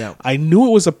 90s. Yeah. I knew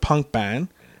it was a punk band.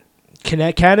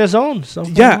 Canada's own.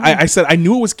 Yeah, I said I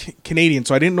knew it was Canadian,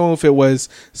 so I didn't know if it was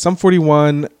Sum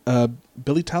 41,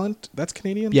 Billy Talent. That's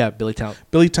Canadian? Yeah, Billy Talent.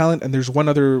 Billy Talent, and there's one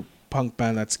other punk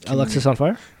band that's Canadian. Alexis on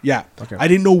Fire? Yeah. Okay. I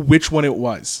didn't know which one it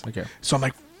was. Okay. So I'm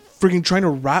like freaking trying to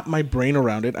wrap my brain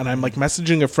around it, and I'm like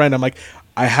messaging a friend. I'm like,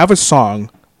 I have a song.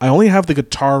 I only have the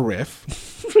guitar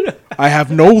riff. I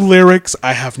have no lyrics.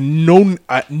 I have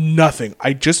nothing.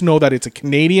 I just know that it's a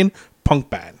Canadian punk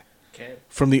band. Okay.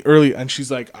 From the early, and she's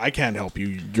like, I can't help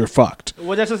you. You're fucked.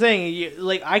 Well, that's the thing. You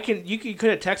could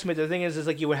have texted me. The thing is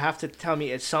like you would have to tell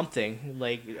me it's something.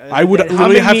 Like I would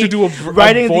literally have to do a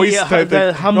voice type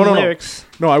thing. No. lyrics.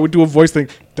 No, I would do a voice thing.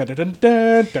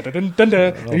 Da-da-dun-dun, da-da-dun-dun,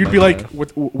 and you'd be like,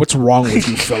 "What's wrong with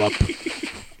you, Philip?"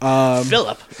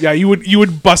 Philip. Yeah, you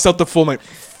would bust out the full name,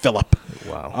 Philip.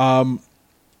 Wow.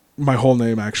 My whole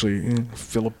name actually,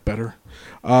 Philip better.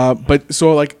 But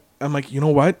so like, I'm like, you know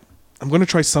what? I'm gonna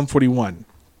try Sum 41.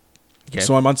 Okay.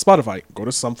 So I'm on Spotify. Go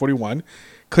to Sum 41.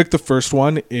 Click the first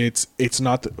one. It's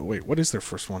not. Wait, what is their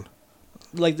first one?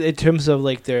 Like in terms of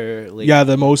like their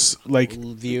The most like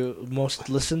most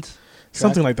listened.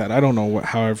 something like that. I don't know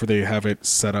however they have it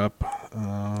set up.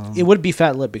 It would be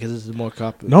Fat Lip because it's more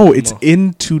copy. No, it's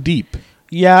In Too Deep.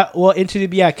 Yeah, well,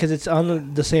 because it's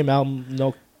on the same album.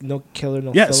 No killer,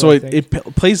 no. Yeah, filler, so I it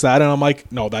think. plays that, and I'm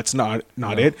like, no, that's not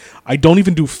it. I don't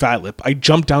even do Fat Lip. I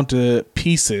jump down to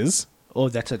Pieces, Oh,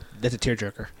 that's a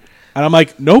tearjerker. and I'm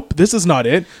like, nope, this is not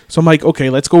it. So I'm like, okay,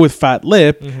 let's go with Fat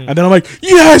Lip, and then I'm like,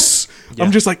 yes. Yeah.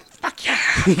 I'm just like, fuck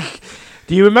yeah.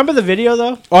 Do you remember the video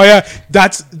though? Oh yeah,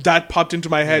 that popped into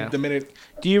my head Yeah. the minute.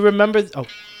 Do you remember? Oh,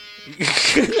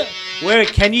 wait.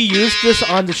 Can you use this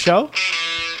on the show?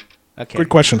 Okay. Good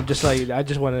question. I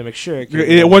just wanted to make sure.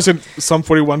 It wasn't Sum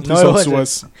 41. Please No, it don't wasn't. sue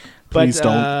us. But, Please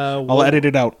don't. I'll well- edit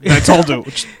it out. That's all I'll do.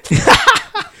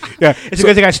 Yeah, It's a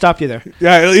good thing I stopped you there.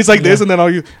 yeah. It's like this, and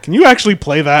then can you actually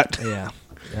play that? Yeah.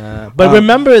 But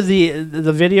remember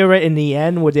the video right in the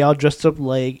end where they all dressed up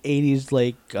like 80s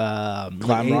Glam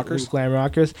rockers? Glam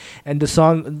rockers, and the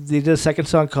song they did a second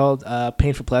song called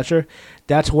 "Pain for Pleasure."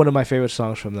 That's one of my favorite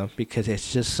songs from them because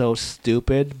it's just so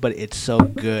stupid, but it's so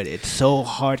good. It's so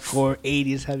hardcore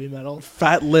 80s heavy metal.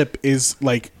 Fat Lip is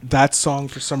like that song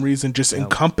for some reason just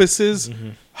encompasses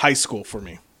high school for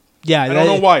me. Yeah, I don't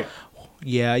know why.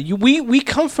 Yeah, we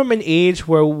come from an age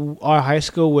where our high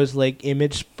school was like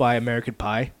imaged by American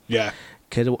Pie. Yeah.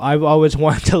 Because I've always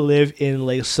wanted to live in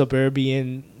like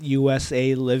suburban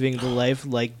USA, living the life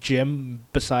like Jim,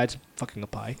 besides fucking a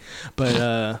pie.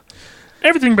 But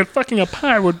Everything but fucking a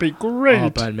pie would be great. oh,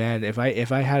 but man, if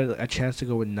I had a chance to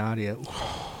go with Nadia,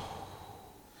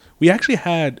 We actually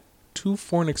had 2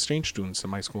 foreign exchange students in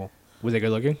my school. were they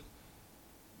good looking?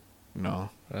 No.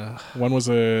 One was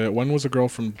a girl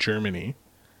from Germany.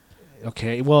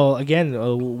 Okay, well, again,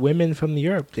 women from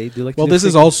Europe, they do like. Well, this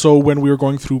is also when we were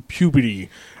going through puberty,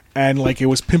 and like it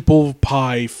was pimple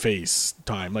pie face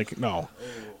time. Like no,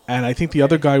 and I think the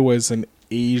other guy was an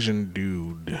Asian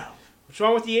dude. What's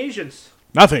wrong with the Asians?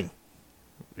 Nothing.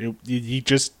 He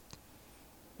just.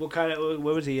 What kind of?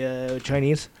 What was he?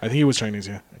 Chinese? I think he was Chinese.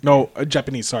 Yeah. No,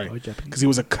 Japanese. Sorry, Oh, Japanese. because he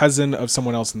was a cousin of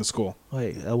someone else in the school.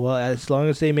 Wait, well, as long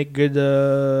as they make good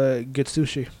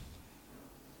sushi.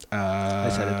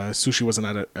 said Sushi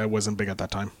wasn't big at that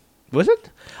time. Was it?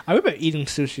 I remember eating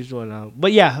sushi going out.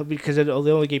 But yeah, because they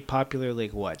only get popular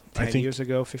like what, 10 years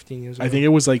ago, 15 years ago? I think it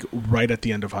was like right at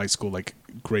the end of high school, like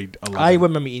grade 11. I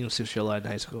remember eating sushi a lot in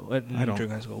high school. I don't.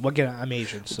 During high school. Well, again, I'm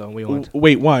Asian, so we went.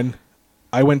 Wait,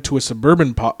 I went to a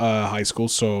suburban high school,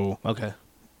 so Okay.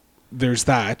 there's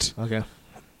that. Okay.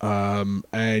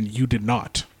 And you did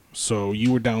not. So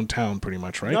you were downtown pretty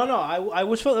much, right? No, I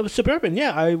was suburban.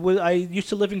 Yeah, I used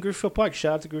to live in Greenfield Park.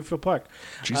 Shout out to Greenfield Park.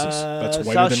 Jesus, that's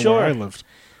whiter South than Shore. where I lived.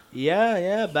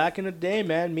 Yeah. Back in the day,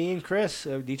 man. Me and Chris,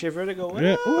 DJ Vertigo. What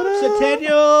Yeah. up,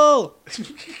 Centennial?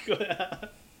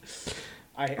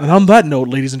 And on that note,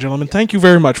 ladies and gentlemen, thank you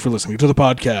very much for listening to the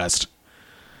podcast.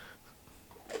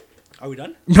 Are we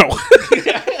done? No.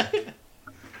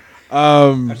 I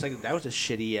was like, that was a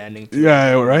shitty ending. To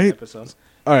Yeah, the right? Episode.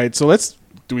 All right, so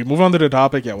do we move on to the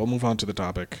topic? Yeah, we'll move on to the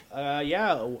topic.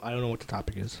 Yeah, I don't know what the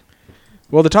topic is.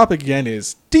 Well, the topic again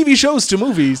is TV shows to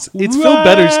movies. It's Phil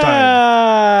Better's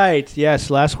time. Right. Yes,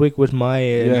 last week was my...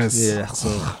 Yes. Yeah. So,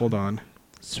 hold on.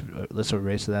 Let's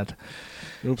erase that.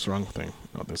 Oops, wrong thing.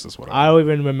 No, this is what I don't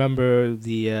even remember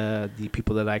the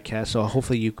people that I cast, so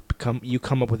hopefully you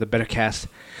come up with a better cast.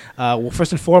 Well,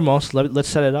 first and foremost, let's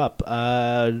set it up.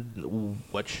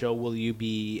 What show will you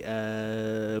be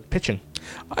pitching?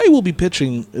 I will be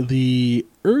pitching the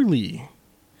early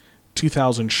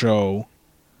 2000 show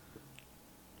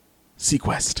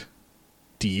SeaQuest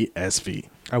DSV.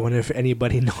 I wonder if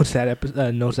anybody knows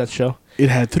that show. It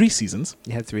had 3 seasons.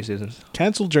 It had 3 seasons.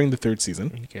 Canceled during the 3rd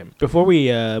season. Okay. Before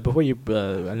you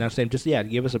announce the name, just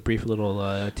give us a brief little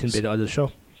tidbit of the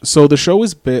show. So the show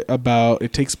is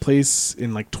it takes place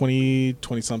in like 20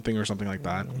 something or something like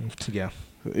that. Yeah.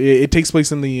 It takes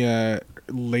place in the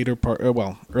later part,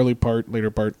 early part, later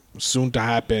part, soon to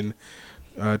happen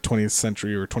 20th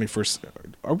century or 21st.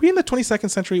 Are we in the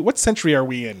 22nd century? What century are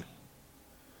we in?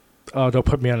 Oh, don't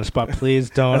put me on the spot, please.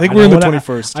 Don't. I think we're in the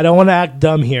 21st. I don't want to act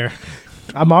dumb here.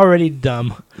 I'm already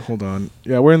dumb. Hold on.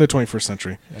 Yeah, we're in the 21st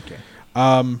century. Okay.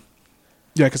 Yeah,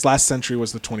 because last century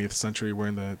was the 20th century. We're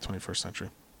in the 21st century.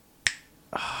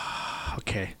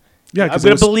 Okay. Yeah, I'm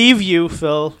going to believe you,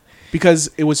 Phil. Because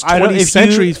it was 20th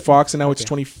century Fox, and now it's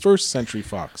 21st century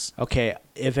Fox. Okay.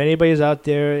 If anybody's out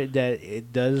there that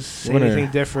it does say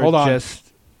anything different, hold on.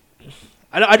 Just...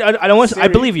 I don't want to... I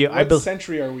believe you. What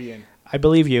century are we in? I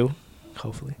believe you.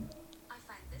 Hopefully. I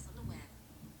find this on the web.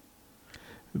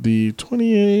 The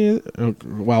 20th.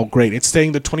 Wow, great! It's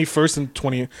saying the 21st and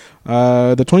 20th.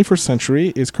 The 21st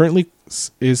century is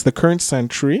the current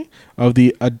century of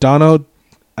the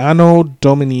Anno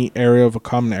Domini era of a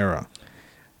common era.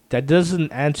 That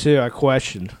doesn't answer our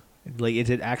question. Like, is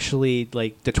it actually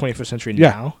like the 21st century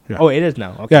Yeah, now? yeah. Oh, it is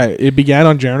now. Okay. Yeah, it began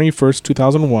on January 1st,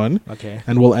 2001. Okay.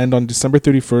 And will end on December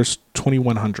 31st,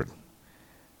 2100.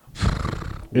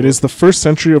 It is the first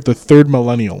century of the 3rd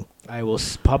millennial. I will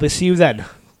probably see you then.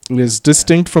 It is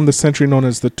distinct from the century known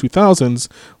as the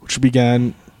 2000s, which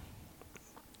began...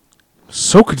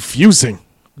 So confusing.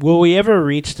 Will we ever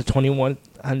reach the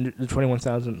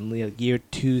 21,000 year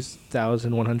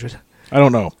 2100? I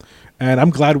don't know. And I'm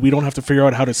glad we don't have to figure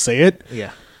out how to say it.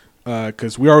 Yeah.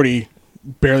 Because we already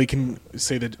barely can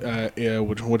say that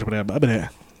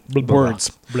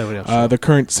words. The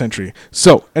current century.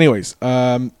 So, anyways,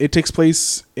 it takes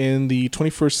place in the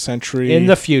 21st century. In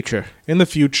the future. In the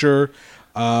future.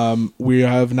 We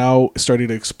have now started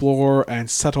to explore and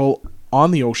settle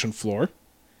on the ocean floor.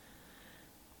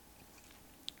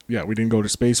 Yeah, we didn't go to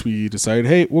space. We decided,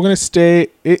 hey, we're going to stay.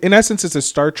 In essence, it's a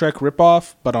Star Trek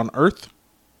ripoff, but on Earth.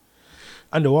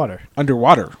 Underwater.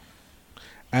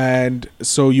 And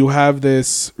so you have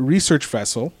this research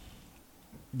vessel,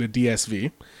 the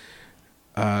DSV.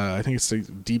 I think it's a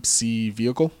deep sea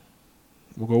vehicle.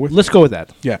 We'll go with. Let's go with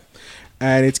that. Yeah.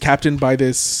 And it's captained by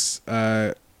this...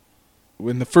 in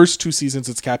the first 2 seasons,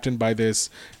 it's captained by this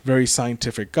very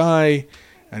scientific guy.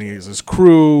 And he has his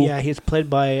crew. Yeah, he's played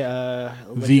by...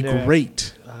 the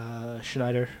great...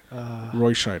 Schneider.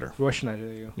 Roy Scheider. Roy Schneider,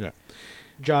 there you go. Yeah.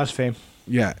 Jaws fame.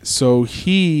 Yeah, so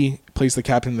he plays the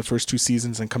captain in the first 2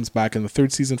 seasons and comes back in the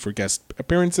 3rd season for guest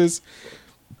appearances.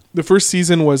 The first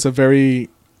season was a very...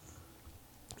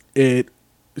 It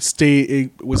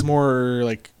was more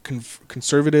like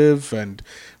conservative and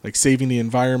like saving the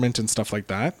environment and stuff like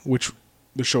that, which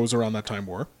the shows around that time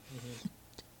were. Mm-hmm.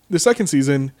 The second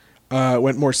season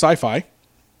went more sci-fi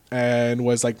and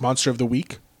was like Monster of the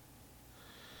Week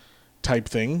type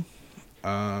thing.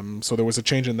 So there was a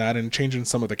change in that and a change in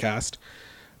some of the cast.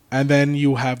 And then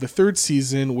you have the 3rd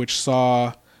season, which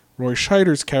saw Roy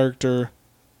Scheider's character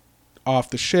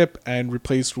off the ship and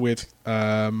replaced with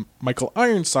Michael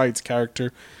Ironside's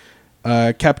character,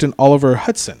 Captain Oliver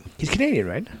Hudson. He's Canadian,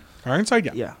 right? Ironside,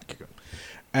 yeah. Yeah.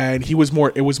 And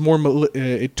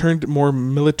it turned more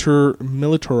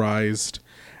militarized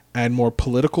and more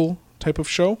political type of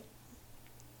show.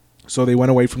 So they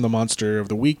went away from the Monster of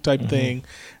the Week type thing.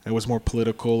 And it was more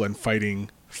political and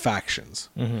fighting factions.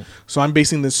 Mm-hmm. So I'm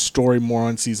basing this story more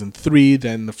on season 3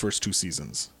 than the first 2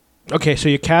 seasons. Okay, so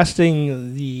you're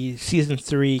casting the season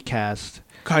 3 cast.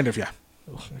 Kind of, yeah.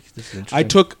 Oh, this is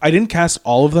interesting. I didn't cast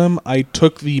all of them. I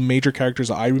took the major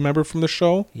characters I remember from the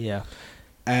show. Yeah.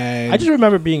 And I just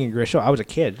remember being a great show. I was a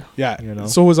kid. Yeah, you know?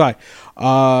 So was I.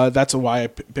 That's why I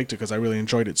picked it, because I really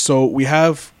enjoyed it. So we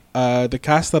have the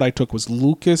cast that I took was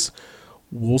Lucas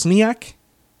Wozniak,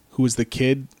 who was the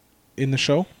kid in the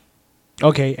show.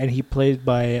 Okay, and he played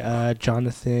by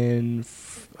Jonathan...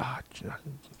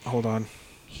 Hold on.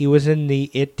 He was in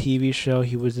the It TV show.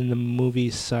 He was in the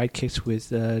movie Sidekicks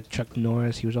with Chuck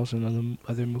Norris. He was also in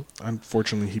other movies.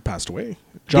 Unfortunately, he passed away.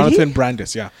 Jonathan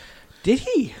Brandis, yeah. Did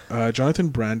he? Jonathan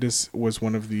Brandis was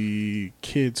one of the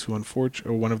kids who,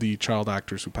 or one of the child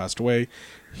actors who passed away.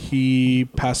 He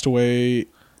passed away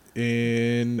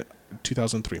in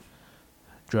 2003.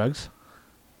 Drugs?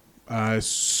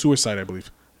 Suicide, I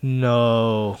believe.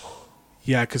 No.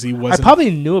 Yeah, because he I wasn't.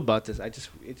 probably knew about this.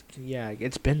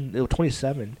 It's been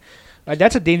 27.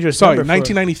 That's a dangerous Sorry, number.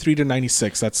 1993 to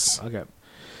 96. That's Okay.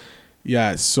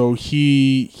 yeah. So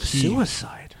he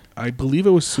Suicide. I believe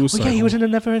it was suicide. Oh yeah, he was in the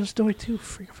Never Ending Story too.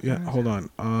 Yeah, hold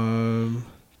on.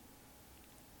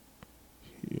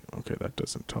 Okay, that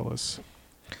doesn't tell us.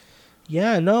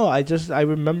 Yeah, no, I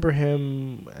remember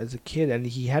him as a kid, and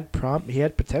he had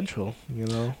potential, you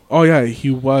know. Oh yeah,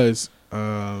 he was.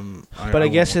 But I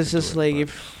guess it's just like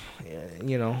if,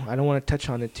 you know, I don't want to touch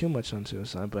on it too much on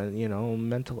suicide, but you know,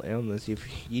 mental illness, if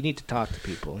you need to talk to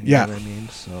people, you know what I mean.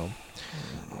 So,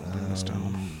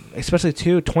 especially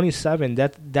too 27.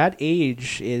 That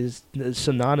age is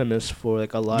synonymous for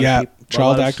like a lot of people.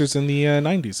 Child actors in the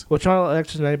 90s. Well, child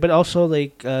actors, but also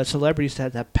like celebrities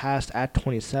that have passed at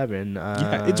 27.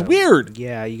 Yeah, it's weird.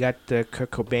 Yeah, you got Kurt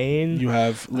Cobain. You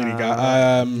have Lady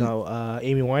Gaga.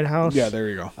 Amy Winehouse. Yeah, there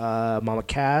you go. Mama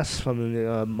Cass from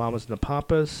the Mamas and the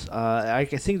Papas. I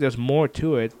think there's more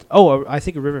to it. Oh, I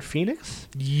think River Phoenix.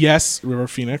 Yes, River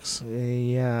Phoenix.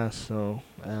 Yeah. So,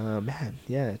 man,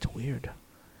 yeah, it's weird.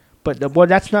 But well,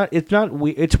 that's not. It's not.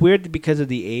 It's weird because of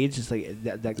the age. It's like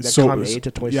that so, common age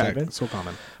of 27. Yeah, so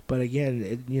common. But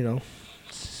again,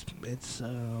 it's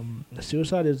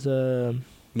suicide is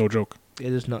no joke.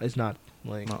 It is not. It's not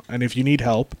like. No. And if you need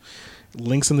help,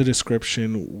 links in the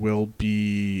description will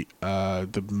be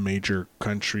the major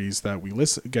countries that we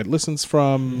get listens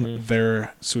from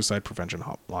their suicide prevention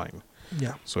hotline.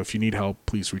 Yeah. So if you need help,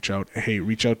 please reach out. Hey,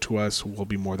 reach out to us. We'll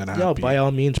be more than happy. Yeah, by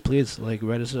all means, please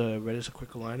write us a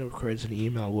quick line or write us an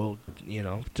email. We'll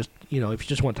if you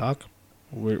just want to talk,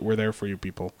 we're there for you,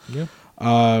 people. Yeah.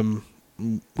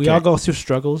 We okay. all go through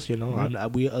struggles, you know.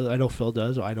 I know Phil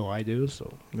does, or I know I do.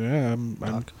 So yeah,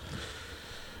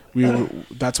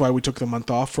 that's why we took the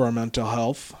month off for our mental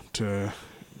health to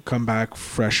come back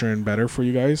fresher and better for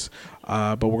you guys.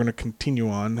 But we're going to continue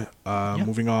on.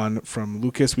 Moving on from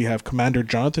Lucas, we have Commander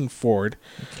Jonathan Ford,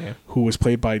 who was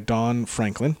played by Don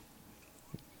Franklin.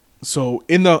 So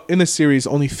in the series,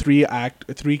 only three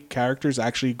characters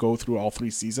actually go through all 3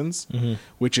 seasons,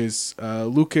 which is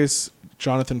Lucas,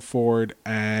 Jonathan Ford,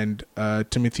 and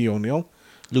Timothy O'Neill.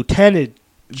 Lieutenant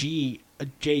J.G.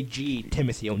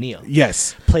 Timothy O'Neill.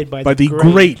 Yes, played by the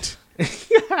great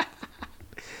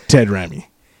Ted Raimi.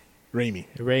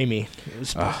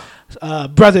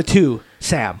 Brother to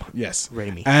Sam. Yes.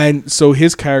 Raimi. And so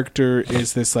his character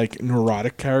is this like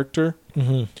neurotic character.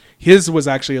 His was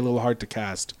actually a little hard to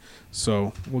cast.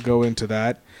 So we'll go into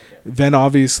that. Then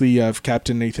obviously you have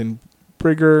Captain Nathan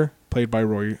Brigger, played by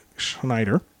Roy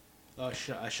Schneider.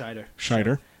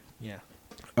 Scheider. Yeah.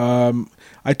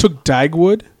 I took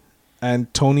Dagwood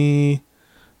and Tony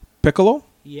Piccolo.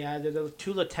 Yeah, they're the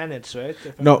 2 lieutenants, right?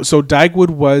 No, so Dagwood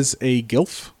was a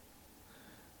GILF.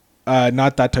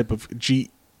 Not that type of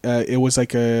it was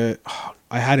like I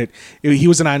had it. He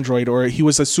was an android, or he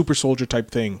was a super soldier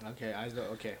type thing.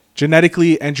 Okay.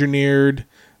 Genetically engineered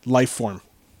life form.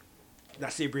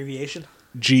 That's the abbreviation?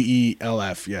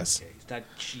 GELF, yes. Okay. Is that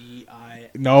GI?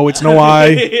 No, it's no I.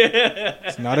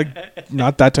 It's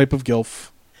not that type of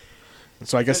GILF.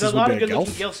 So I guess there's this would be a lot of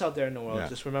good-looking GILF. GILFs out there in the world. Yeah.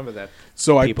 Just remember that.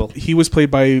 So he was played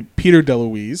by Peter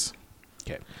DeLuise.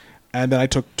 Okay. And then I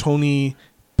took Tony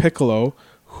Piccolo,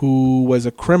 who was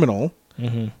a criminal.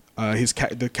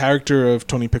 The character of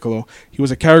Tony Piccolo, he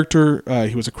was a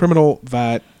criminal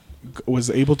that was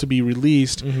able to be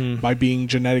released by being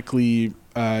genetically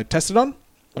tested on,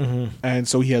 and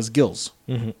so he has gills.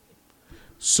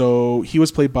 So he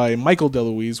was played by Michael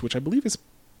DeLuise, which I believe is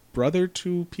brother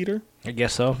to Peter. I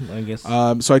guess so.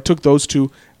 So I took those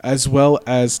 2, as well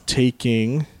as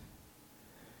taking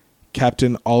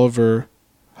Captain Oliver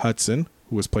Hudson,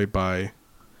 who was played by.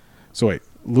 So wait,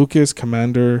 Lucas,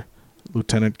 Commander,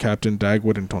 Lieutenant, Captain,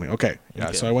 Dagwood, and Tony. Okay, yeah.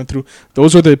 Okay. So I went through.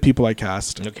 Those are the people I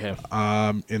cast. Okay.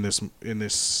 In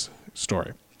this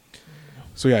story.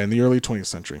 So yeah, in the early 20th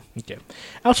century. Okay.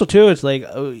 Also, too, it's like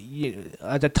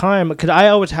at the time, because I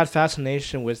always had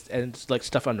fascination with like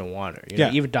stuff underwater, you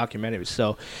know, even documentaries.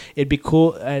 So it'd be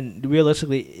cool, and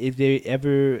realistically, if they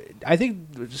ever, I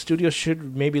think the studio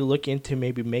should maybe look into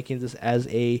maybe making this as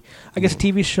a, I guess,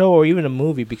 TV show or even a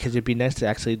movie, because it'd be nice to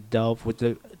actually delve with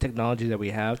the technology that we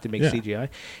have to make CGI. It'd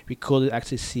be cool to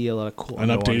actually see a lot of cool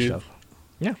underwater stuff.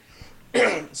 Yeah.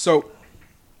 So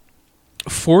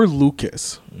For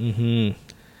Lucas, Mm-hmm.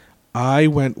 I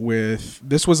went with,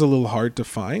 this was a little hard to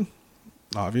find,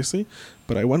 obviously,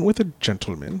 but I went with a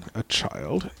gentleman, a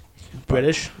child.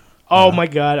 British. Oh my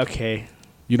God. Okay.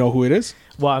 You know who it is?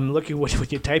 Well, I'm looking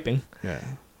what you're typing. Yeah.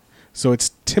 So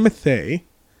it's Timothée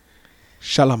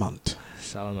Chalamet.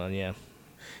 Solomon. Yeah.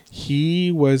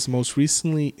 He was most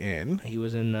recently in. He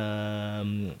was in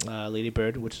Lady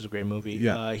Bird, which is a great movie.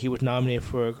 Yeah. He was nominated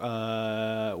for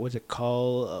what's it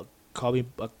called? Call Me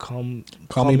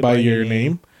by Your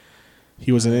Name.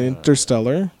 He was in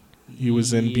Interstellar. He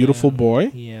was in Beautiful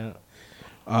Boy. Yeah.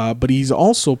 But he's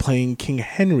also playing King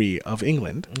Henry of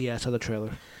England. Yeah, I saw the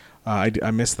trailer.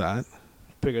 I missed that.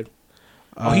 Pretty good.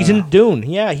 He's in Dune.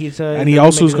 Yeah, he's. And he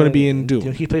also is going to be in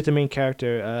Dune. He plays the main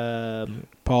character.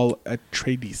 Paul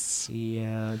Atreides.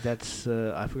 Yeah, that's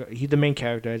I forgot. He's the main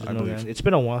character. I just know that. It's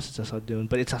been a while since I saw Dune,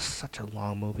 but it's such a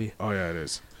long movie. Oh yeah, it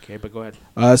is. Okay, but go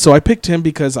ahead. So I picked him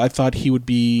because I thought he would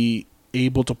be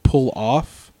able to pull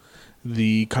off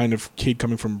the kind of kid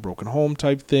coming from a broken home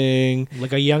type thing.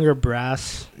 Like a younger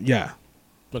Brass. Yeah.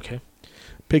 Okay.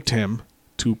 Picked him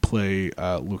to play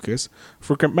Lucas.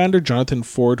 For Commander Jonathan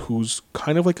Ford, who's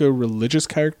kind of like a religious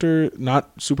character,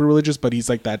 not super religious, but he's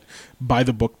like that by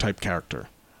the book type character.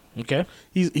 Okay.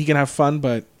 He can have fun,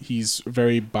 but he's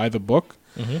very by the book.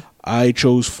 Mm-hmm. I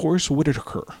chose Forrest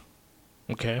Whitaker.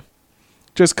 Okay.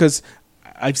 Just because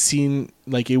I've seen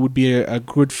like it would be a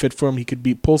good fit for him. He could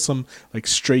pull some like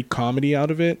straight comedy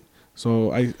out of it.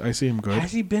 So I see him good.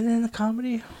 Has he been in a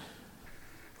comedy?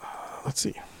 Let's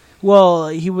see. Well,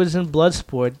 he was in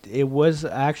Bloodsport. It was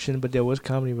action, but there was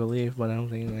comedy relief. But I don't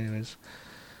think, anyways.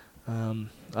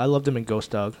 I loved him in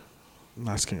Ghost Dog.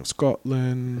 Last King of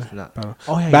Scotland.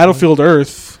 Battlefield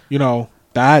Earth. You know,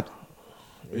 that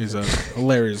is a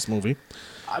hilarious movie.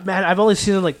 Man, I've only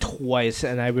seen it like twice,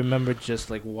 and I remember just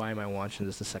like, why am I watching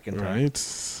this the second time?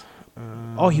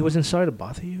 Right. He was in Sorry to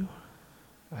Bother You?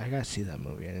 I gotta see that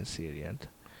movie. I didn't see it yet.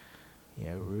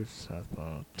 Yeah, Ruth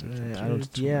Southpaw.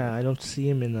 I don't see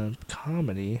him in a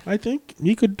comedy. I think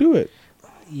he could do it.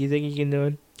 You think he can do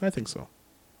it? I think so.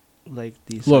 Like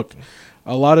these. Look,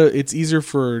 it's easier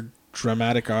for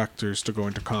dramatic actors to go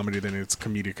into comedy than it's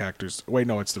comedic actors. Wait,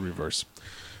 no, it's the reverse.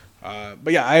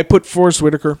 But yeah, I put Forrest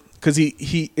Whitaker because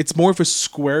he it's more of a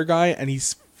square guy, and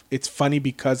it's funny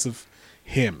because of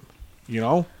him. You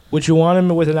know. Would you want him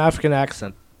with an African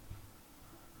accent?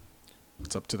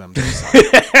 It's up to them to decide.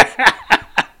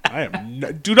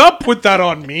 Do not put that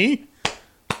on me.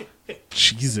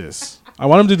 Jesus. I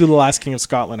want him to do the Last King of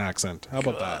Scotland accent. How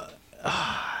about that?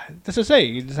 That's what I say.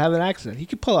 You just have an accent. He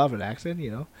could pull off an accent, you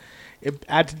know. It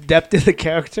adds depth to the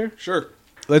character. Sure.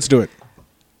 Let's do it.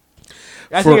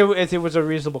 I think it was a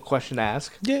reasonable question to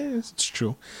ask. Yes, it's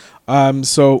true.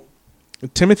 So,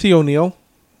 Timothy O'Neill,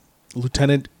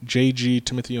 Lieutenant J.G.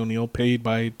 Timothy O'Neill, paid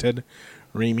by Ted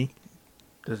Raimi.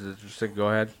 Go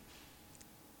ahead.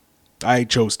 I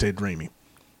chose Ted Raimi.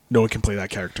 No one can play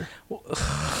that character.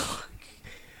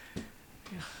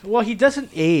 Well, he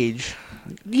doesn't age.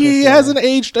 He hasn't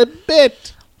aged a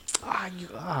bit.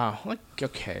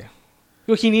 Okay.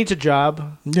 Look, he needs a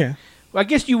job. Yeah. Well, I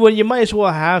guess you might as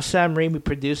well have Sam Raimi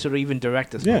produce it or even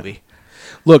direct this movie.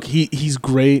 Look, he's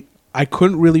great. I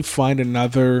couldn't really find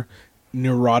another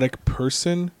neurotic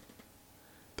person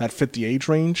that fit the age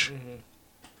range. Mm-hmm.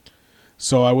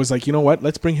 So I was like, you know what?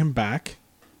 Let's bring him back.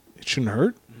 It shouldn't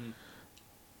hurt. Mm-hmm.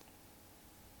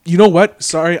 You know what?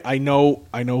 Sorry, I know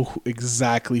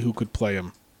exactly who could play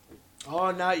him.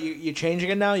 Oh, now you're changing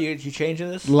it now? You changing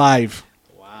this? Live.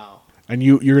 Wow. And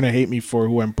you're going to hate me for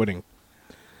who I'm putting.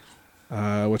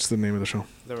 What's the name of the show?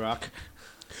 The Rock.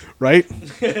 Right?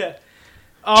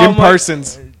 Jim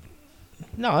Parsons.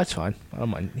 No, that's fine. I don't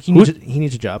mind. He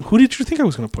needs a job. Who did you think I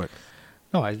was going to put?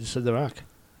 No, I just said The Rock.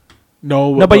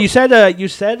 No, but you said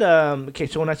okay.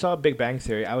 So when I saw Big Bang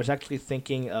Theory, I was actually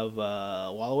thinking of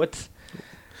Wolowitz.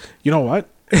 You know what?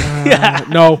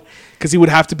 No, because he would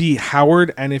have to be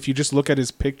Howard, and if you just look at his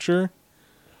picture,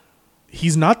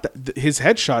 he's not. His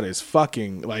headshot is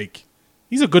fucking like.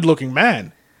 He's a good-looking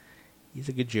man. He's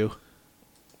a good Jew.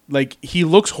 Like he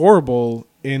looks horrible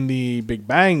in the Big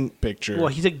Bang picture. Well,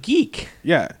 he's a geek.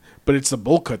 Yeah, but it's the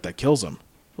bowl cut that kills him.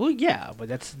 Well, yeah, but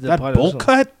that's the that bowl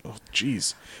cut. Oh,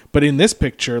 jeez. But in this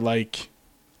picture, like,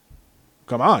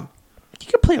 come on, he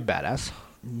could play a badass.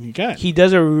 You can. He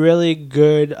does a really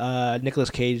good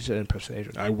Nicolas Cage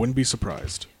impersonation. I wouldn't be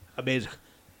surprised. Amazing.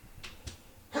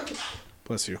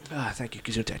 Bless you. Thank you,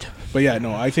 Gesundheit. But yeah,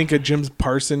 no, I think a Jim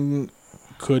Parsons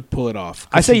could pull it off.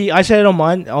 I say I don't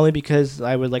mind only because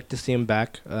I would like to see him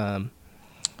back. Because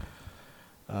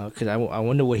I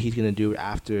wonder what he's gonna do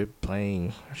after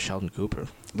playing Sheldon Cooper.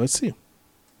 Let's see.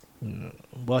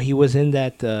 Well, he was in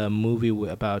that movie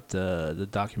about the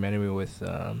documentary with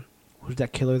who's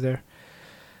that killer there?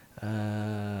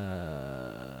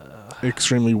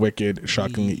 Extremely wicked,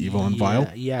 shockingly evil, and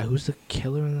vile. Yeah, who's the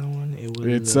killer in that one? It was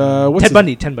It's what's Ted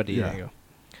Bundy. Ted Bundy. Yeah. There you go.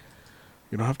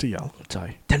 You don't have to yell.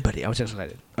 Sorry, Ted Bundy. I was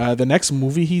excited. The next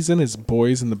movie he's in is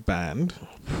Boys in the Band.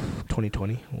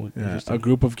 2020. Yeah, a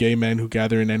group of gay men who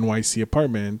gather in NYC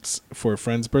apartments for a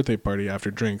friend's birthday party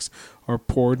after drinks are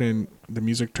poured and the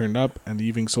music turned up, and the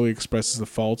evening slowly expresses the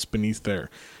faults beneath there.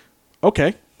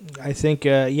 Okay. I think,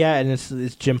 and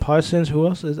it's Jim Parsons. Who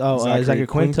else is? Oh, Zachary Zachary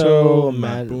Quinto,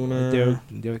 Matt Booner.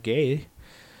 They're gay.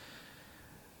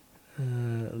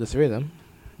 The three of them.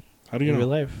 How do you in know? real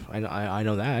life? I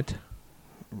know that.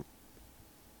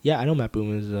 Yeah, I know Matt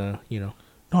Booner is. No,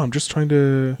 I'm just trying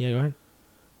to. Yeah, go ahead.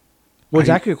 Well,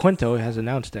 Zachary Quinto has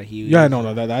announced that he. Yeah,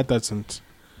 no, that doesn't.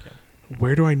 Okay.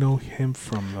 Where do I know him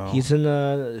from though? He's in.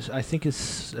 I think it's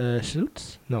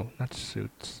Suits. No, not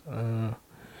Suits.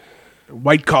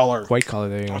 White Collar. White Collar.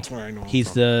 There you go. That's where I know him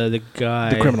He's from. the guy.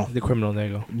 The criminal. The criminal. There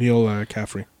you go. Neil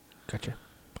Caffrey. Gotcha.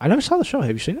 I never saw the show.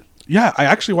 Have you seen it? Yeah, I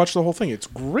actually watched the whole thing. It's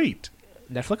great.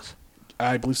 Netflix.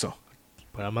 I believe so.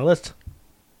 Put it on my list.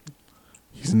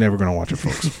 He's never gonna watch it,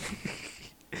 folks.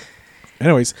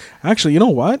 Anyways, actually, you know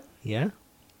what? Yeah.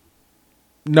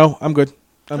 No, I'm good.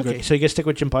 I'm Okay, good. so you get stick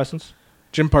with Jim Parsons.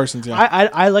 Jim Parsons, yeah.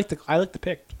 I like the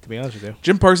pick, to be honest with you.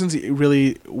 Jim Parsons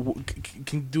really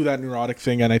can do that neurotic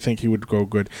thing, and I think he would go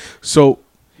good. So,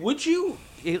 Would you?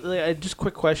 Just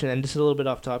quick question, and this is a little bit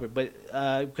off topic, but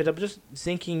because I'm just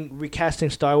thinking recasting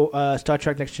Star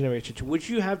Trek Next Generation. Would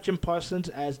you have Jim Parsons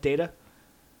as Data?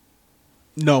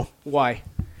 no. Why?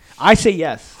 I say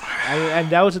yes, and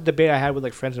that was a debate I had with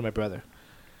like friends and my brother.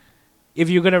 If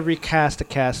you're gonna recast the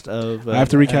cast of, I have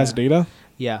to recast Data?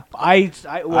 Yeah, I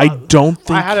don't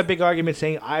think. I had a big argument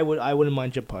saying I wouldn't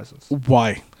mind Jim Parsons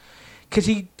Why? because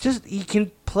he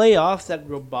can play off that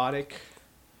robotic,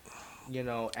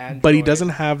 and But he doesn't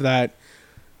have that.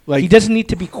 Like he doesn't need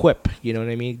to be quip. You know what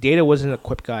I mean? Data wasn't a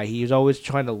quip guy. He was always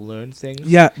trying to learn things.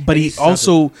 Yeah, but And he sounded-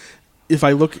 also, if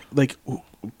I look like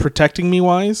protecting me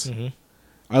wise, Mhm.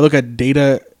 I look at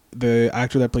Data, the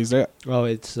actor that plays Data. Oh,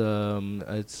 it's oh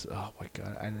my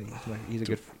god,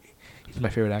 he's my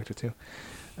favorite actor too.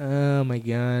 Oh my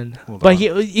god, Hold but on.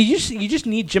 you just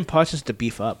need Jim Parsons to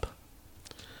beef up.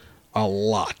 A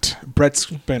lot. Brett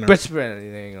Spinner. Brett Spinner,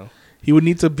 there you go. He would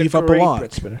need to beef up a Great lot.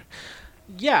 Brett Spinner.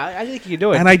 Yeah, I think you can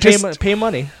do it. And I pay just- pay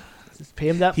money. Just pay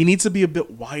him that. He needs to be a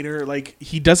bit wider. Like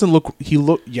he doesn't look. He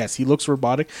looks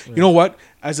robotic. Yeah. You know what?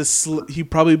 As he'd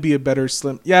probably be a better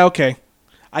slim. Yeah, okay.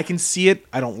 I can see it.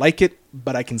 I don't like it,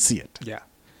 but I can see it. Yeah,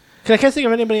 because I can't think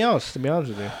of anybody else. To be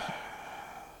honest with you.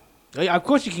 Of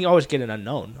course, you can always get an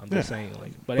unknown. I'm just saying,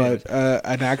 but anyways.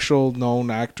 An actual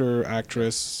known actor,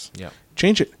 actress. Yeah.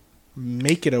 Change it.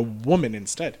 Make it a woman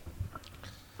instead.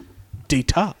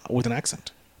 Data with an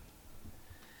accent.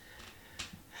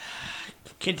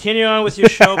 Continue on with your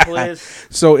show, please.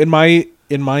 So in my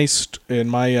film,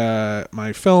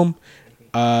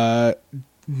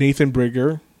 Nathan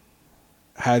Brigger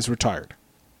has retired.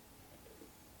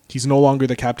 He's no longer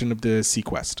the captain of the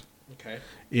SeaQuest. Okay.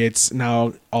 It's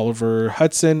now Oliver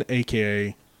Hudson,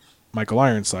 aka Michael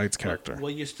Ironside's character. Will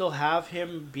you still have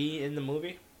him be in the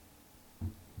movie?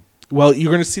 Well,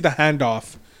 you're going to see the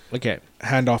handoff Okay.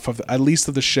 of at least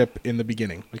of the ship in the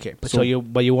beginning. Okay. But So- you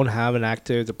won't have an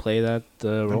actor to play that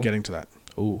role. I'm getting to that.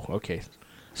 Ooh. Okay.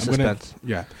 I'm gonna- Suspense.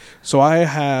 yeah. So I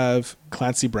have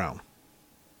Clancy Brown.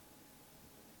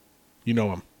 You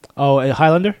know him, Oh, a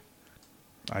Highlander.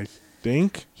 I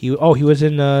think. He was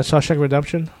in Shawshank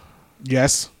Redemption.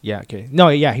 Yes, Yeah. Okay. No.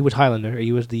 Yeah. He was Highlander.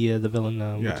 He was the villain.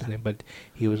 Yeah. What's his name? But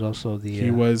he was also the. he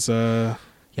was.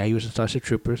 Yeah, he was in Starship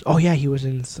Troopers. Oh yeah, he was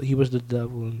the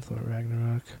devil in Thor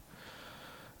Ragnarok.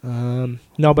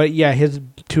 No, but yeah, his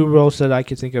two roles that I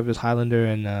could think of is Highlander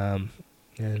and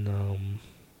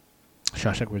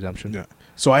Shawshank Redemption. Yeah.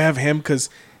 So I have him because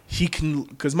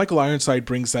Michael Ironside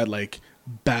brings that like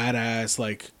badass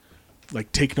like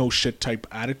take no shit type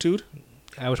attitude,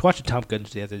 I was watching Top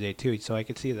Guns the other day too, so I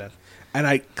could see that.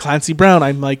 and Clancy Brown,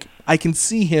 I'm like I can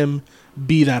see him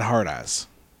be that hard ass.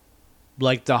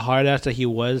 Like the hard ass that he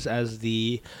was as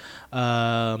the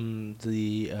parole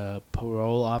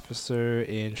officer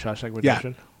in Shawshank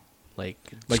Redemption. Like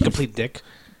complete dick.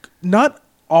 Not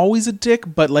always a dick,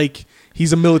 but like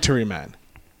he's a military man.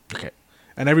 Okay.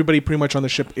 And everybody pretty much on the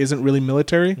ship isn't really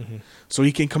military. Mm-hmm. So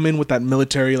he can come in with that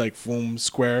military, like, boom,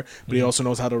 square, but he Mm-hmm. also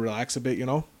knows how to relax a bit, you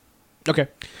know? Okay.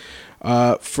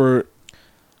 For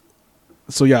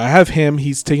So yeah, I have him.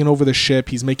 He's taking over the ship.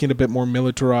 He's making it a bit more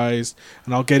militarized,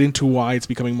 and I'll get into why it's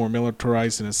becoming more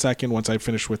militarized in a second once I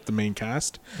finish with the main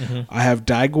cast. I have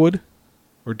Dagwood,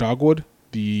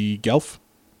 the Gelf.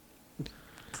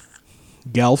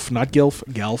 Gelf, not Gilf,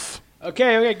 Gelf.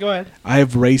 Okay, go ahead. I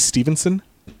have Ray Stevenson.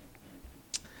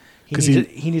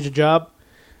 He needs a job.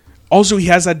 Also, he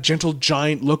has that gentle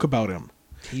giant look about him.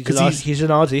 He's an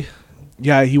Aussie.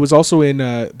 Yeah, he was also in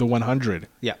the 100.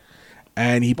 Yeah.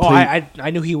 And he Oh, played. I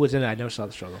knew he was in it. I never saw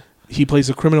the show though. He plays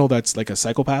a criminal that's like a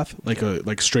psychopath,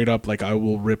 like straight up, like I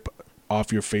will rip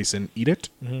off your face and eat it.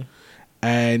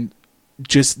 And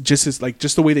just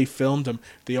the way they filmed him,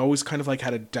 they always kind of like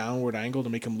had a downward angle to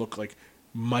make him look like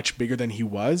much bigger than he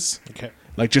was. Okay.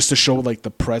 Like just to show like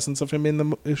the presence of him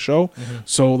in the show.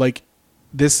 So like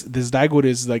this Dagwood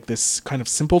is like this kind of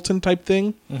simpleton type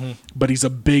thing, but he's a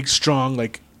big, strong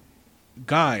like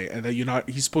guy, and that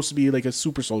he's supposed to be like a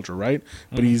super soldier, right?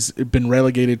 But he's been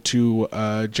relegated to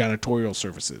janitorial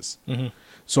services.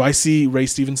 So I see Ray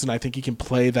Stevenson. I think he can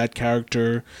play that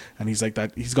character, and he's like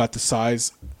that. He's got the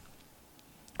size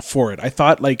for it. I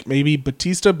thought like maybe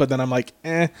Batista, but then I'm like,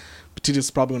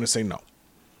 Batista's probably going to say no.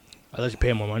 I'd like to pay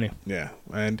him more money. Yeah,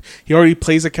 and he already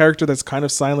plays a character that's kind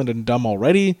of silent and dumb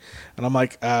already, and I'm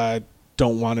like,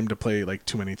 don't want him to play like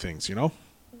too many things,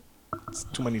 It's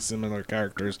too many similar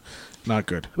characters, not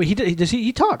good. Wait,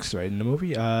 he talks right in the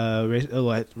movie?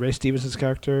 Ray Stevenson's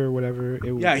character, or whatever.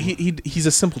 He's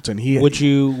a simpleton. Would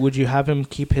you have him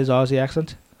keep his Aussie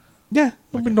accent? Yeah,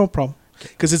 no problem,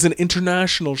 because it's an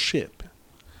international ship.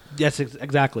 Yes,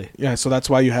 exactly. Yeah, so that's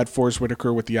why you had Forrest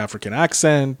Whitaker with the African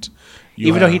accent.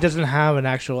 Even though he doesn't have an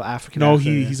actual African accent.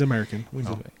 No, he's American. We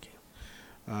know.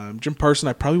 Jim Parsons,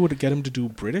 I probably would get him to do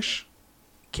British.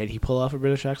 Can he pull off a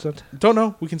British accent? Don't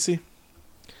know. We can see.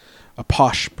 A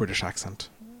posh British accent.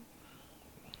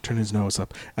 Turn his nose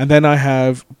up. And then I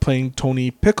have, playing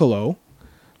Tony Piccolo,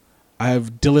 I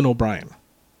have Dylan O'Brien.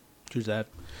 Who's that?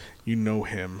 You know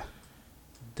him.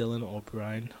 Dylan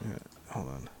O'Brien. Yeah, hold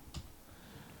on.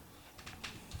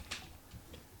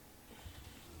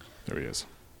 There he is.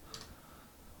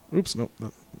 Oops, nope,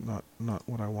 not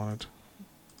what I wanted.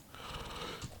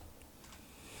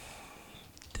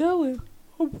 Dylan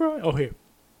O'Brien. Oh, here.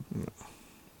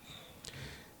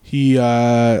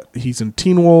 He's in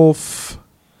Teen Wolf,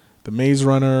 The Maze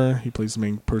Runner. He plays the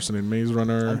main person in Maze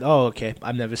Runner. Okay.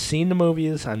 I've never seen the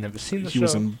movies. I've never seen the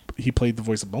show. He played the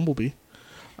voice of Bumblebee.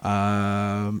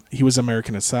 He was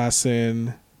American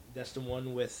Assassin. That's the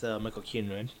one with Michael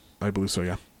Keaton, right? I believe so,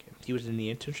 yeah. Okay. He was in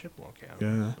The Internship? Okay. I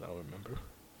don't remember.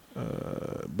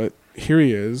 But here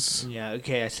he is. Yeah,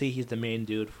 okay. I see he's the main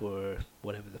dude for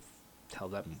whatever the hell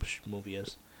that movie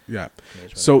is. Yeah.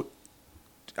 So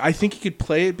I think he could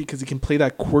play it because he can play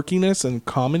that quirkiness and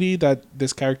comedy that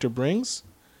this character brings.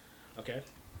 Okay.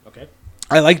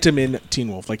 I liked him in Teen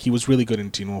Wolf. Like, he was really good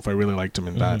in Teen Wolf. I really liked him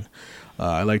in that.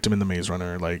 I liked him in The Maze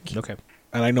Runner. Okay.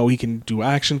 And I know he can do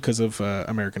action because of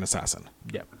American Assassin.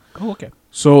 Yeah. Oh, okay.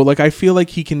 So, like, I feel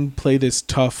like he can play this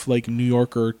tough, like, New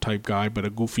Yorker type guy, but a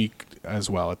goofy as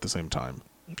well at the same time.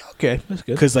 Okay, that's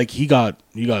good. Because, like, he got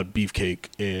beefcake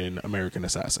in American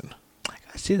Assassin.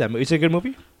 I see that movie. It's a good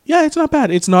movie? Yeah, it's not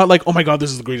bad. It's not like, oh my god, this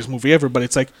is the greatest movie ever, but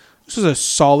it's like, this is a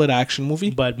solid action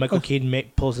movie. But Michael Keaton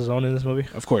pulls his own in this movie?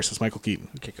 Of course, it's Michael Keaton.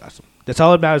 Okay, awesome. That's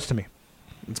all that matters to me.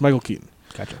 It's Michael Keaton.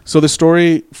 Gotcha. So the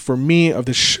story, for me, of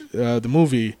the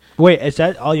movie... Wait, is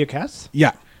that all your cast?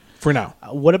 Yeah, for now.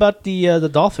 What about the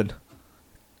dolphin?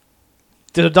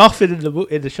 There's a dolphin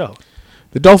in the show.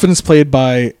 The dolphin is played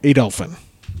by a dolphin.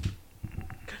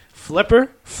 Flipper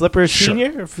Sure.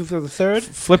 Senior or Flipper the Third?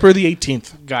 Flipper the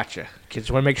 18th. Gotcha. Just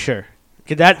want to make sure.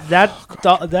 That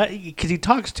because he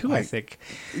talks too, I think.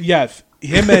 Yeah,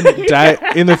 him and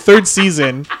in the third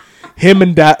season, him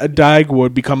and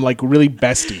Dagwood become like really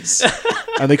besties,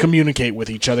 and they communicate with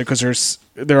each other because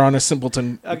they're on a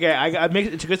simpleton. Okay,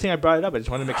 it's a good thing I brought it up. I just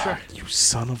want to make sure. You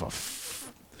son of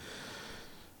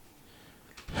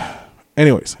a.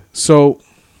 Anyways, so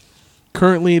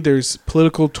currently there's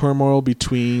political turmoil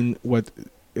between what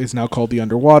is now called the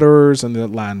Underwaters and the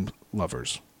Land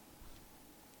Lovers.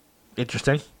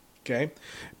 Interesting. Okay,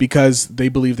 because they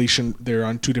believe they're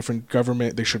on two different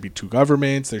government. There should be two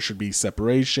governments. There should be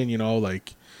separation.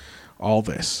 like all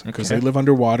this because they live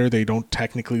underwater. They don't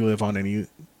technically live on any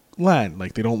land.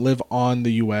 Like they don't live on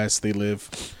the U.S. They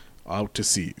live out to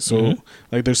sea. So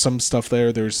like there's some stuff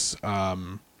there. There's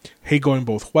hate going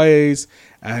both ways,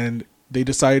 and they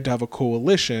decided to have a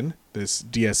coalition. This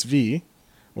DSV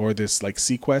or this like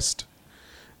SeaQuest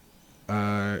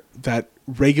that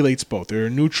regulates both. They're a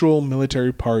neutral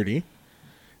military party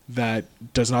that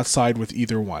does not side with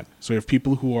either one. So you have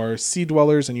people who are sea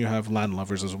dwellers, and you have land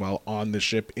lovers as well on the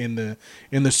ship in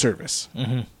the service.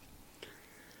 Mm-hmm.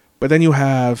 But then you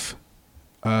have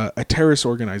a terrorist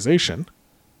organization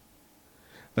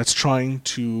that's trying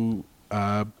to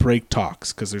break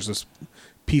talks, because there's this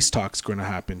peace talks going to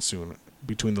happen soon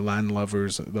between the land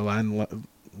lovers,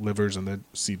 livers, and the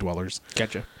sea dwellers.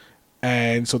 Gotcha.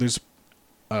 And so there's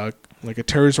like a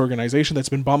terrorist organization that's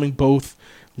been bombing both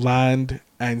land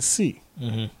and sea.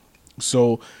 Mm-hmm.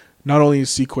 So not only is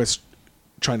SeaQuest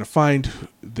trying to find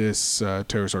this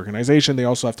terrorist organization, they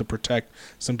also have to protect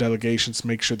some delegations,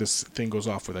 make sure this thing goes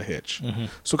off with a hitch. Mm-hmm.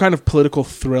 So kind of political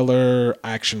thriller,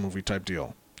 action movie type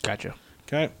deal. Gotcha.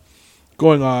 Okay,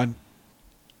 going on,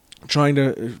 trying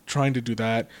to do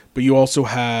that, but you also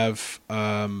have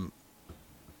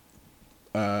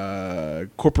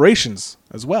corporations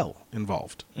as well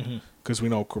involved, because we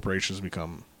know corporations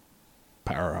become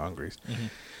power hungry. Mm-hmm.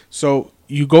 So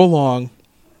you go along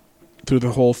through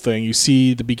the whole thing. You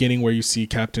see the beginning where you see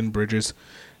Captain Bridges.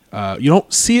 You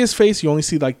don't see his face. You only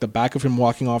see like the back of him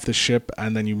walking off the ship,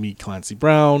 and then you meet Clancy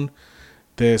Brown.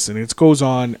 This and it goes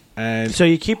on, and So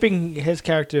you're keeping his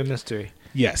character a mystery.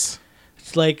 yes,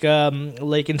 It's like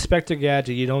Inspector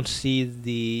Gadget. You don't see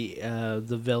the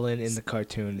villain in the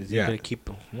cartoon. Is he Yeah. gonna keep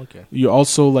him? Okay. you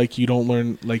also like you don't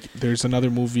learn like there's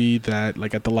another movie that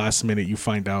like at the last minute you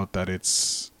find out that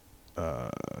it's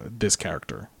this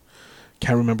character.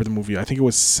 Can't remember the movie. I think it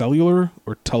was Cellular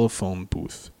or Telephone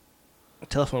Booth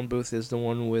Telephone Booth is the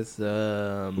one with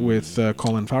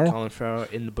Colin Farrell. Colin Farrell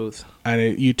in the booth. And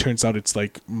it turns out it's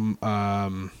like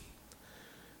Well,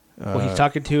 he's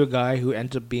talking to a guy who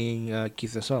ends up being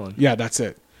Keith Sutherland. yeah, that's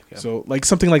it. Yeah. So like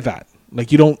something like that. Like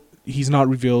he's not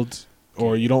revealed,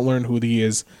 or you don't learn who he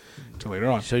is until later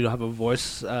on. So you don't have a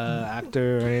voice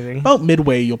actor or anything? About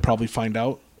midway you'll probably find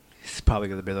out. It's probably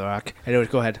going to be The Rock. Anyways,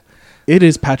 go ahead. It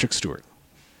is Patrick Stewart.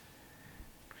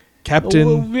 Captain.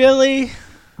 Oh, really?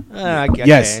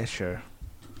 Yes. Okay, sure.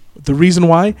 The reason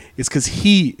why is because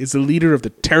he is the leader of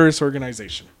the terrorist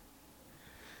organization.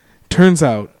 Turns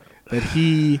out that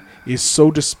he is so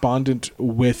despondent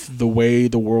with the way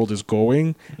the world is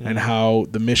going and how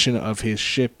the mission of his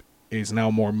ship is now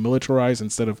more militarized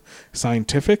instead of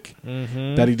scientific,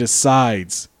 that he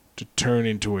decides to turn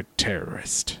into a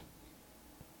terrorist.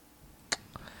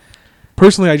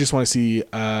 Personally, I just want to see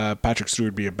Patrick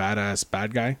Stewart be a badass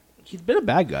bad guy. He's been a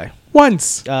bad guy.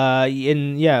 Once.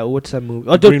 What's that movie?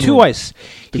 Oh, Green Two Room. Ice.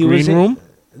 The Green Room?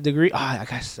 The Green. I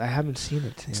guess I haven't seen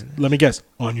it. Yeah. Let me guess.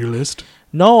 On your list?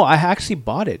 No, I actually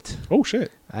bought it. Oh, shit.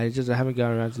 I haven't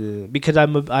gotten around to because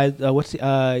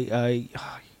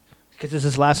because it's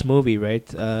his last movie, right?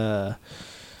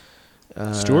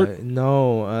 Stewart?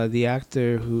 No, the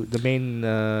actor who the main.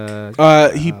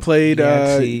 He played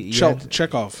Yancey.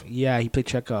 Chekhov. Yeah, he played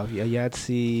Chekhov. Yeah,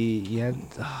 Yancey. Yeah.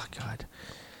 Oh God.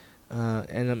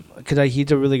 And because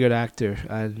he's a really good actor,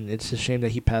 and it's a shame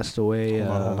that he passed away.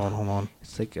 Hold on.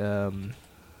 It's like, go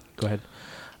ahead.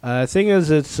 Thing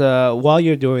is, it's while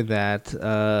you're doing that,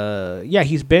 yeah,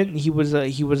 he was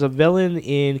a villain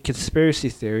in Conspiracy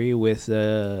Theory with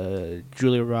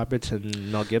Julia Roberts and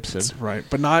Mel Gibson. That's right,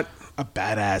 but not a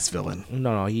badass villain.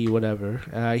 No, he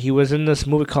was in this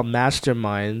movie called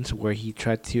Masterminds, where he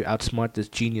tried to outsmart this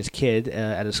genius kid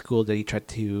at a school that he tried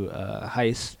to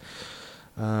heist.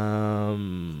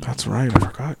 That's right. I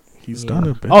forgot. He's done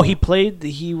a bit. Oh, he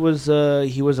was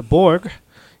a Borg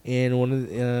in one of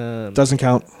the. Doesn't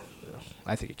count.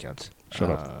 I think it counts.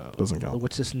 Shut up. Doesn't count.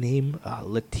 What's his name?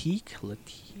 Latik,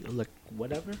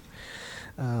 whatever.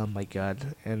 Oh my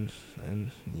God! And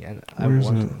yeah,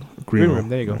 Green Room.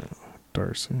 There you go.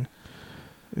 Darcy.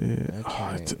 Yeah.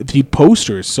 Okay. The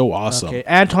poster is so awesome. Okay,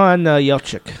 Anton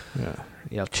Yelchin. Yeah.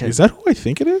 Yelchin. Is that who I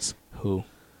think it is? Who?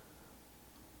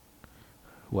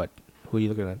 What? Who are you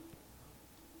looking at?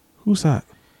 Who's that?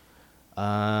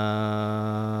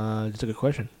 That's a good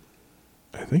question.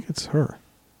 I think it's her.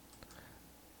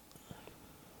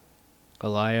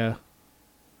 Elia.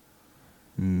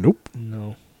 Nope.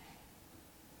 No.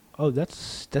 Oh,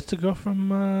 that's the girl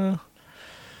from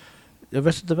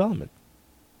Arrested Development.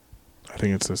 I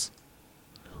think it's this.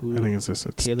 Who? I think it's this.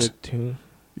 It's Taylor Toon.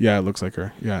 Yeah, it looks like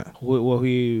her. Yeah. What are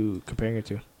you comparing it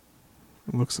to?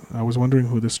 It looks. I was wondering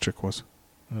who this chick was.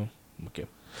 Oh, okay.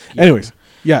 Anyways,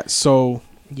 yeah. So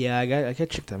Yeah, I got to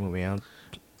check that movie out.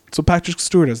 So Patrick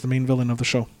Stewart is the main villain of the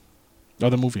show, or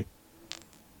the movie.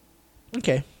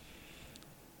 Okay.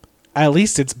 At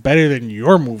least it's better than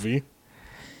your movie.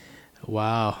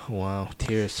 Wow.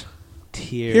 Tears.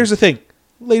 Here's the thing,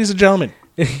 ladies and gentlemen.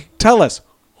 Tell us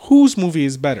whose movie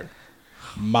is better.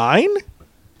 Mine,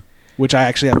 which I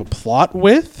actually have a plot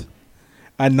with,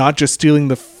 and not just stealing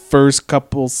the first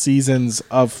couple seasons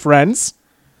of Friends.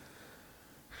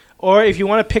 Or if you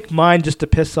want to pick mine just to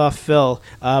piss off Phil,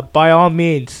 by all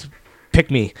means, pick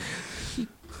me.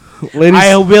 Ladies,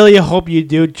 I really hope you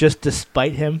do, just to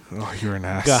spite him. oh, you're an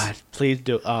ass. God, please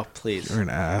do. Oh, please. You're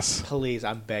an ass. Please,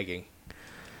 I'm begging.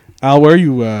 Al, where are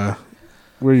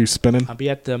you spinning? I'll be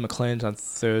at the McLean's on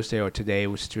Thursday or today,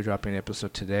 which is dropping an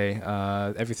episode today.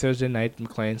 Every Thursday night,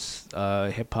 McLean's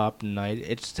hip hop night.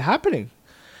 It's happening.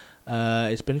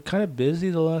 It's been kind of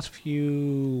busy the last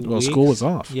few weeks. School was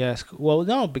off. Yes. Well,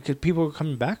 no, because people are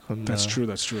coming back from. That's true.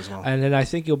 That's true as well. And then I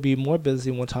think it'll be more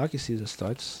busy once hockey season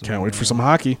starts. Can't wait for some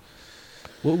hockey.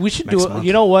 Well, we should next do it. month.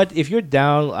 You know what? If you're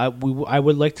down, I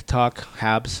would like to talk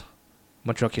Habs,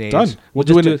 Montreal Canadiens. Done.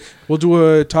 We'll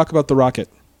do a talk about the Rocket.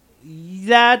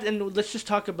 that, and let's just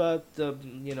talk about the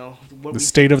The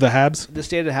state of the Habs. the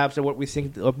state of the Habs and what we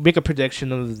think. Make a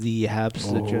prediction of the Habs.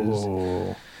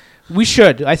 Oh. We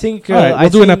should. I think. All right, I we'll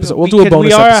do an think episode. We'll do a because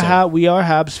bonus episode. We are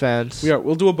Habs fans.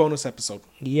 We'll do a bonus episode.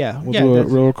 Yeah.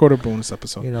 We'll record a bonus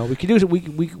episode. We can do.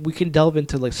 We can delve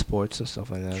into like sports and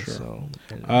stuff like that. Sure. So.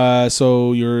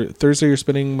 So your Thursday you're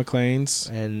spinning McLean's,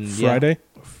 And Friday,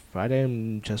 Friday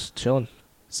I'm just chilling.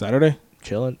 Saturday,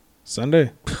 Chilling.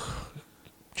 Sunday.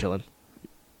 Chilling.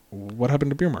 What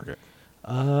happened to Beer Market?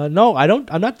 No, I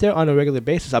don't. I'm not there on a regular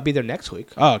basis. I'll be there next week.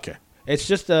 Oh, okay. It's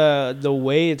just the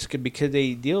way it's good because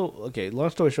they deal. Okay, long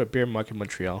story short, Beer Market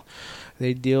Montreal,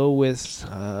 they deal with.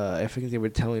 I think they were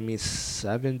telling me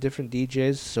 7 different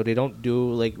DJs, so they don't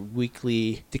do like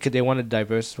weekly because they want to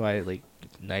diversify like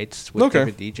nights with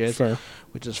different DJs, Fair.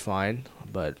 which is fine.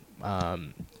 But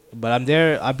I'm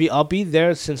there. I'll be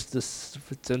there since the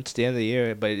end of the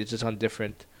year, but it's just on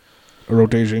different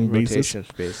Rotation basis.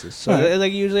 basis. So Alright.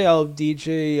 like usually I'll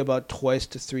DJ about 2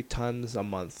 to 3 times a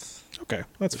month. Okay,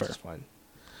 that's which fair. is fine.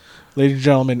 Ladies and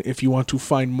gentlemen, if you want to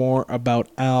find more about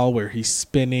Al, where he's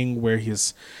spinning, where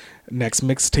his next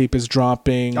mixtape is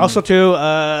dropping. Also, too,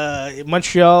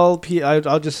 Montreal,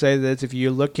 I'll just say this. If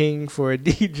you're looking for a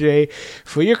DJ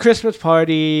for your Christmas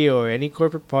party or any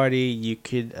corporate party, you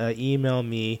could email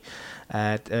me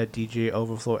at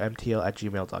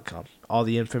djoverflowmtl@gmail.com. All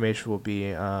the information will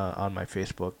be on my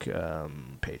Facebook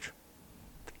page.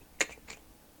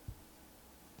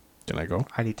 Can I go?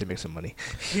 I need to make some money.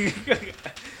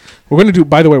 We're gonna do.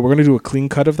 By the way, we're gonna do a clean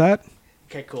cut of that,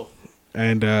 Okay, cool.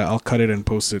 and I'll cut it and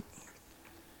post it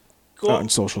Cool. on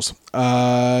socials.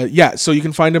 Yeah. So you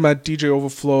can find him at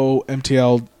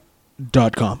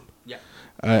djoverflowmtl.com. Yeah.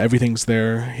 Everything's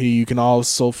there. You can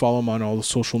also follow him on all the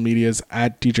social medias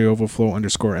at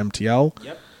djoverflow_mtl.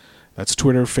 Yep. That's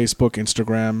Twitter, Facebook,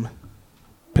 Instagram,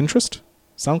 Pinterest,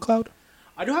 SoundCloud.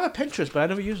 I do have a Pinterest, but I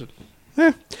never use it.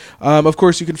 Of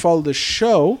course, you can follow the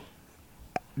show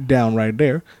down right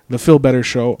there, the Phil Better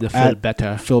Show. The Phil at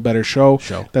Better Phil Better Show.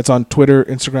 That's on Twitter,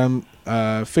 Instagram,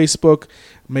 Facebook.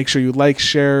 Make sure you like,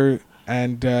 share,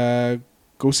 and go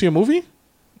see a movie.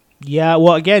 Yeah,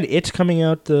 well, again, it's coming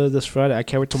out this Friday. I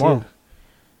can't wait to see Tomorrow. it.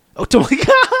 Oh, tomorrow.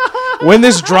 When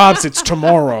this drops, it's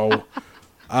tomorrow.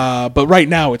 But right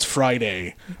now, it's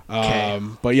Friday. Okay.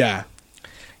 But yeah.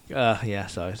 Yeah,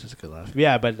 sorry, it's just a good laugh.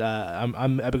 Yeah, but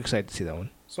I'm excited to see that one.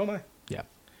 So am I. Yeah.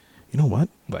 You know what?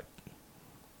 What?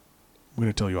 I'm going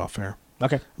to tell you off air.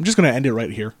 Okay. I'm just going to end it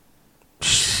right here.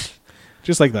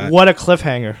 Just like that. What a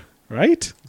cliffhanger. Right?